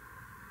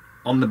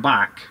on the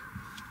back,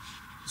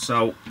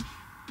 so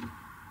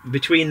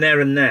between there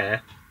and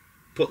there,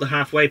 put the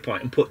halfway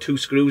point and put 2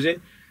 screws in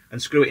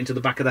and screw it into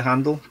the back of the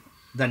handle,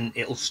 then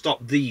it'll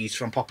stop these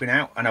from popping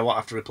out and I won't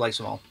have to replace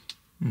them all.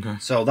 Okay.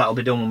 So that'll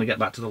be done when we get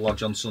back to the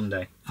lodge on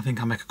Sunday. I think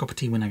I'll make a cup of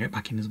tea when I get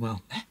back in as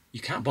well. You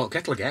can't boil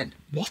kettle again.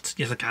 What?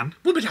 Yes, I can.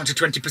 We'll be down to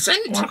 20%.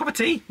 Want a cup of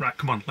tea? Right,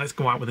 come on. Let's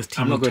go out with this tea.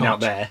 I'm not going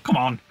out there. Come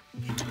on.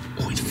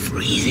 Oh, it's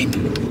freezing.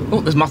 Oh,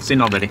 there's moths in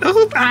already.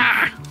 Oh,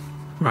 ah!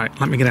 Right,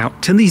 let me get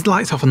out. Turn these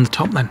lights off on the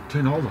top then.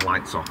 Turn all the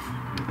lights off.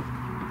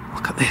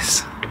 Look at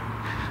this.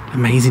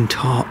 Amazing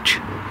torch.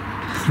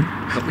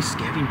 Don't be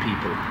scaring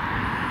people.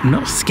 I'm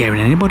not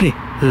scaring anybody.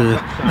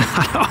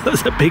 I know,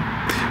 there's a big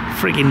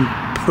frigging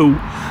poo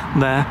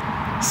there.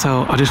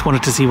 So I just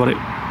wanted to see what it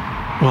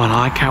was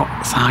like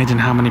outside and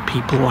how many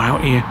people were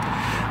out here.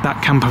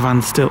 That camper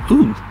van's still...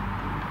 Ooh.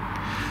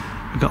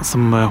 We've got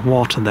some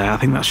water there. I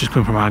think that's just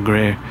coming from our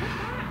grey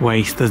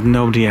waste. There's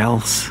nobody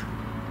else.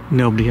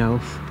 Nobody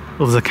else.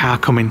 Well, there's a car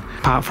coming,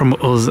 apart from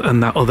us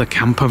and that other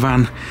camper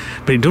van.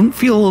 But it doesn't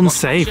feel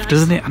unsafe,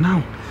 doesn't it? I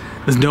know.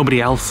 There's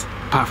nobody else,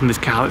 apart from this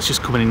car that's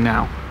just coming in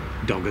now.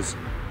 Doggers.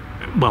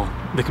 Well,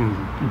 they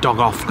can dog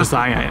off, because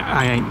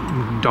I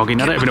ain't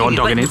dogging. I don't even know what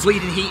dogging is.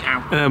 Bleeding heat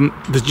out.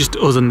 There's just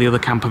us and the other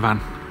camper van.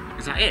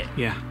 Is that it?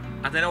 Yeah.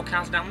 Are there no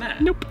cars down there?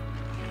 Nope.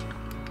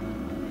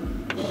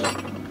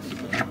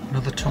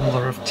 Another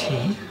tumbler of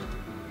tea.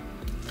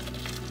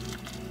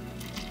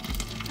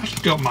 I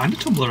actually don't mind a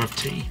tumbler of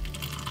tea.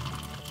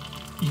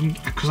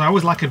 Because I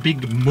always like a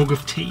big mug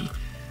of tea,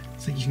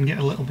 so you can get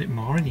a little bit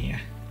more in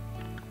here.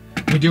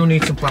 We do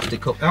need some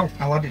plastic cups. Oh,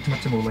 I'll add it to my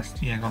to-do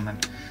list. Yeah, go on then.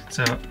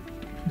 So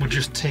we're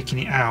just taking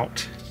it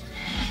out,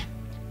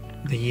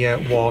 the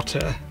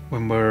water,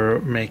 when we're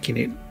making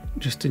it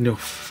just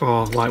enough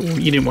for, like,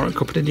 you didn't want a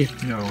cup, did you?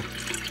 No.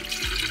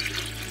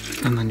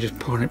 And then just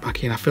pouring it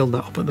back in. I filled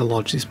that up at the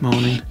lodge this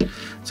morning,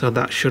 so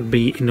that should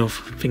be enough,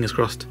 fingers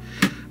crossed,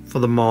 for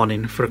the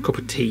morning for a cup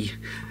of tea.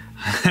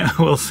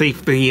 We'll see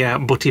if the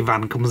butty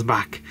van comes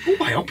back. Oh,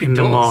 I hope in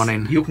the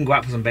morning. You can go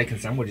out for some bacon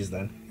sandwiches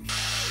then.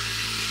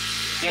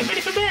 Get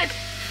ready for bed.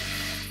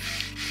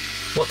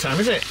 What time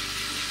is it?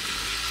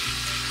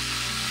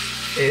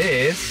 It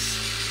is.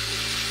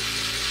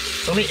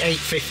 It's only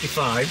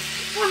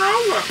 8:55. 1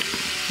 hour.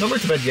 Not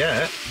going to bed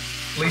yet.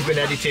 Leigh's been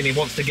editing. He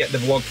wants to get the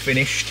vlog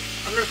finished,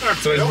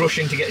 so he's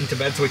rushing to get into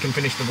bed so we can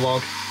finish the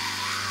vlog.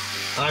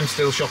 I'm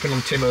still shopping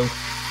on Temu.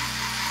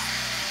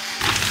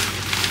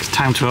 It's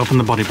time to open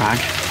the body bag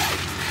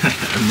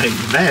And make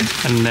the bed.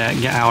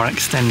 and get our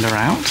extender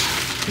out.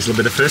 This will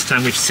be the first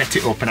time we've set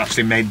it up and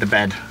actually made the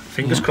bed.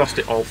 Fingers crossed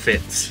it all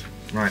fits.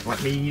 Right,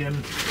 let me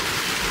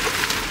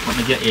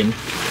get in.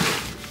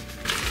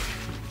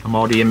 I'm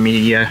already in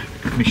me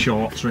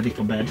shorts ready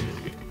for bed.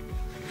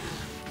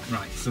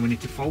 Right, so we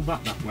need to fold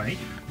that way.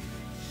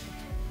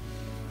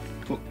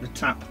 Put the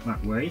tap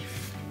that way.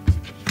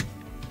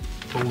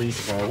 Pull these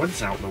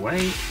forwards out the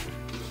way.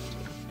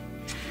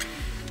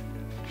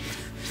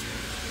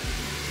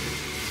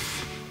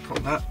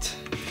 Put that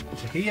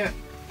to here.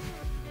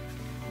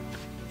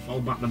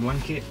 Fold back the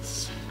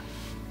blankets.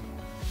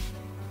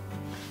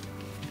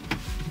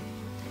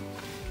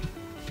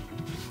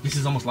 This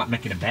is almost like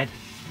making a bed.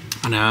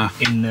 I know.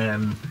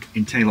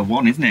 In Taylor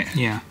 1, isn't it?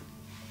 Yeah.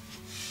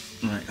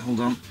 Right, hold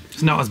on.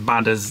 It's not as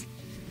bad as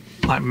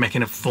like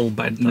making a full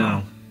bed though.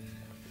 No.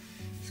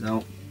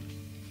 So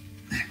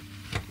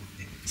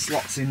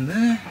slots in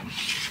there.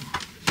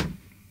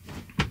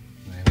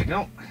 There we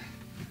go.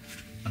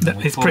 And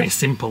then It's pretty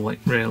simple, like,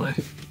 really.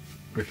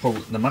 We pull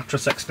the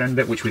mattress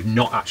extender, which we've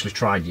not actually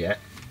tried yet,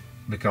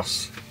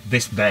 because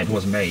this bed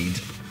was made.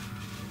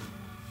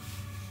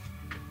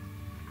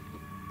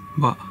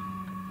 What?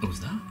 What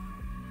was that?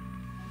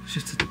 It's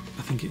just,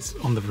 I think it's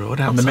on the road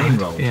outside. On the main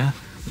road? Yeah.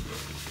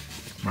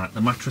 Right,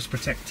 the mattress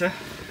protector.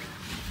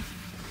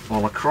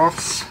 All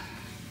across.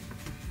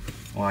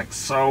 Like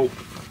so.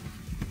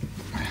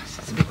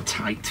 That's a bit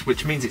tight,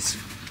 which means it's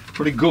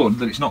pretty good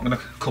that it's not going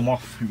to come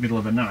off in the middle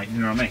of the night, you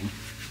know what I mean?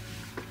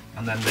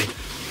 And then the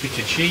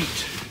fitted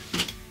sheet.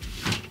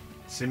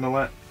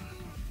 similar.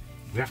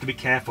 We have to be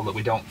careful that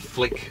we don't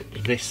flick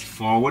this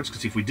forwards,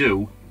 because if we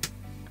do,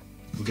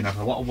 we're going to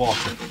have a lot of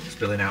water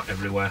spilling out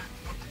everywhere.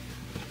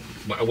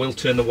 But I will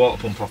turn the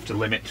water pump off to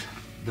limit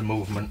the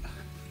movement.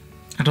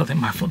 I don't think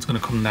my foot's going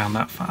to come down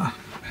that far.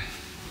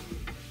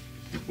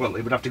 Well,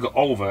 it would have to go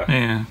over.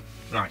 Yeah.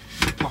 Right,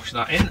 push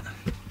that in.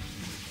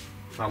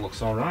 That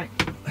looks alright.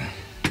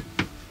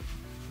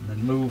 And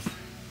then move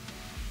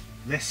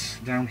this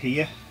down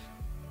here.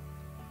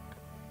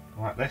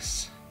 Like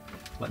this.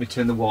 Let me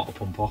turn the water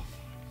pump off.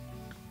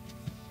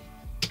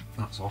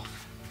 That's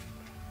off.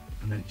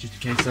 And then it's just a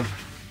case of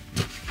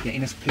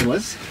getting us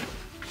pillars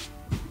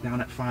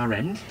down at far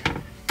end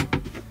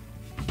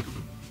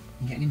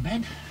and getting in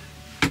bed.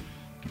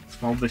 Let's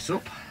fold this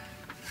up.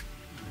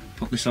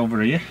 Put this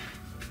over here.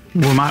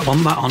 We might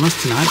want that on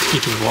us tonight to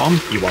keep us warm.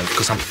 You won't,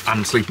 because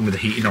I'm sleeping with the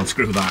heating on.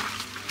 Screw that.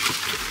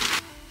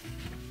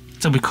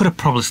 So we could have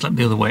probably slept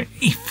the other way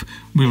if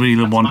we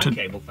really wanted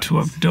to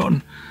have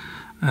done.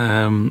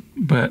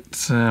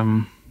 But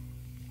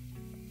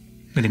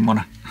we didn't want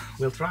to.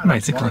 We'll try that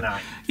basically. Tomorrow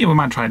night. Yeah, we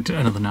might try it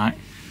another night.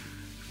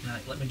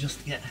 Right, let me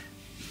just get...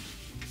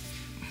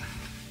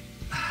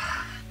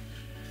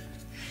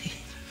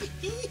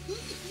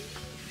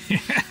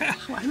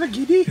 I'm a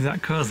giddy. Is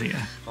that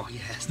cozier? Oh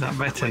yes. Is that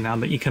better now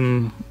that you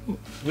can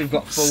We've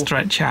got full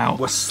stretch out?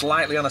 We're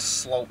slightly on a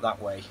slope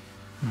that way.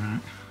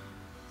 Right.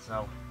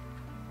 So,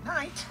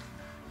 night.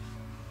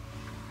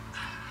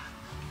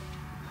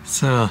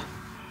 So,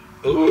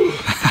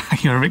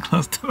 you're a bit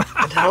close to that.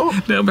 I know.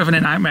 Little bit of a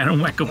nightmare and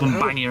wake up and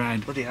bang your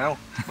head. Bloody hell.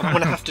 What I'm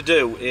going to have to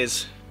do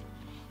is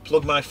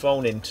plug my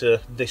phone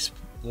into this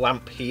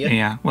lamp here.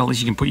 Yeah, well, at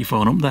least you can put your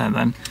phone up there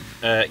then.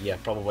 Yeah,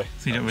 probably.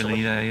 So you don't really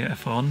need a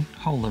phone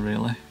holder,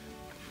 really.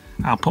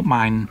 I'll put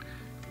mine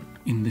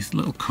in this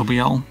little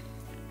cubbyhole. Wait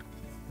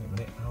a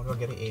minute, how do I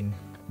get it in?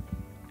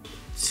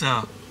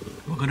 So,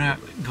 we're gonna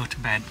go to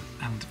bed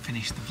and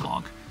finish the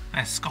vlog.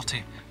 There's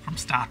Scotty from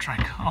Star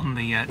Trek on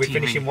the TV. We're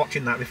finishing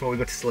watching that before we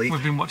go to sleep.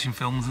 We've been watching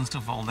films and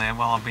stuff all day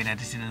while I've been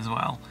editing as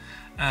well.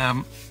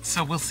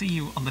 So we'll see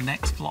you on the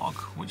next vlog,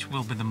 which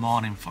will be the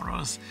morning for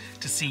us,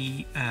 to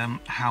see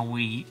how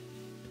we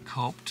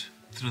coped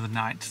through the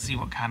night, to see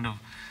what kind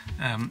of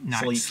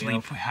night's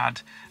sleep we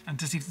had, and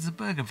to see if there's a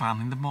burger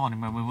van in the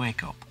morning when we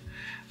wake up.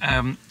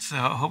 So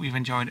I hope you've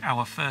enjoyed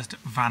our first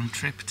van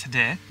trip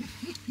today.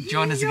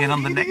 Join us again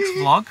on the next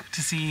vlog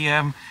to see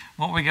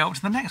what we go up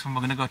to the next one.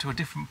 We're going to go to a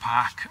different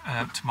park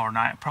tomorrow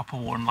night, a proper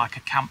one, like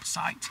a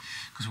campsite,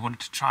 because we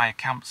wanted to try a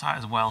campsite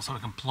as well, so we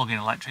can plug in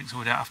electric, so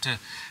we don't have to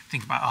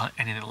think about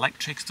any of the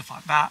electric stuff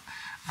like that.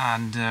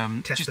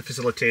 And test the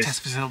facilities.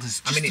 Test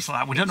facilities. Just stuff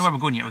like that. We don't know where we're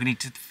going yet.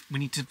 We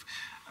need to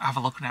have a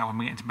look now when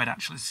we get into bed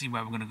actually to see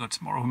where we're going to go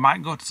tomorrow. We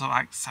might go to sort of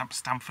like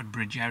Stamford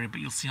Bridge area, but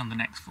you'll see on the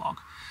next vlog.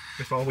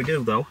 Before we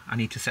do though, I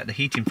need to set the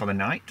heating for the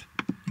night.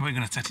 What are you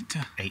going to set it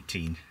to?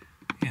 18.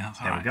 Yeah, that's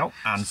there we go.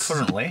 And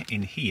currently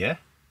in here,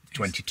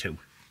 22.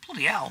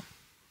 Bloody hell.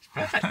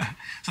 Perfect.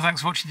 So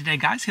thanks for watching today,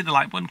 guys. Hit the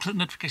like button, click the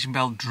notification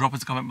bell, drop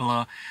us a comment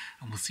below,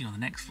 and we'll see you on the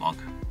next vlog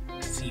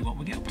to see what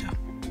we get up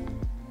to.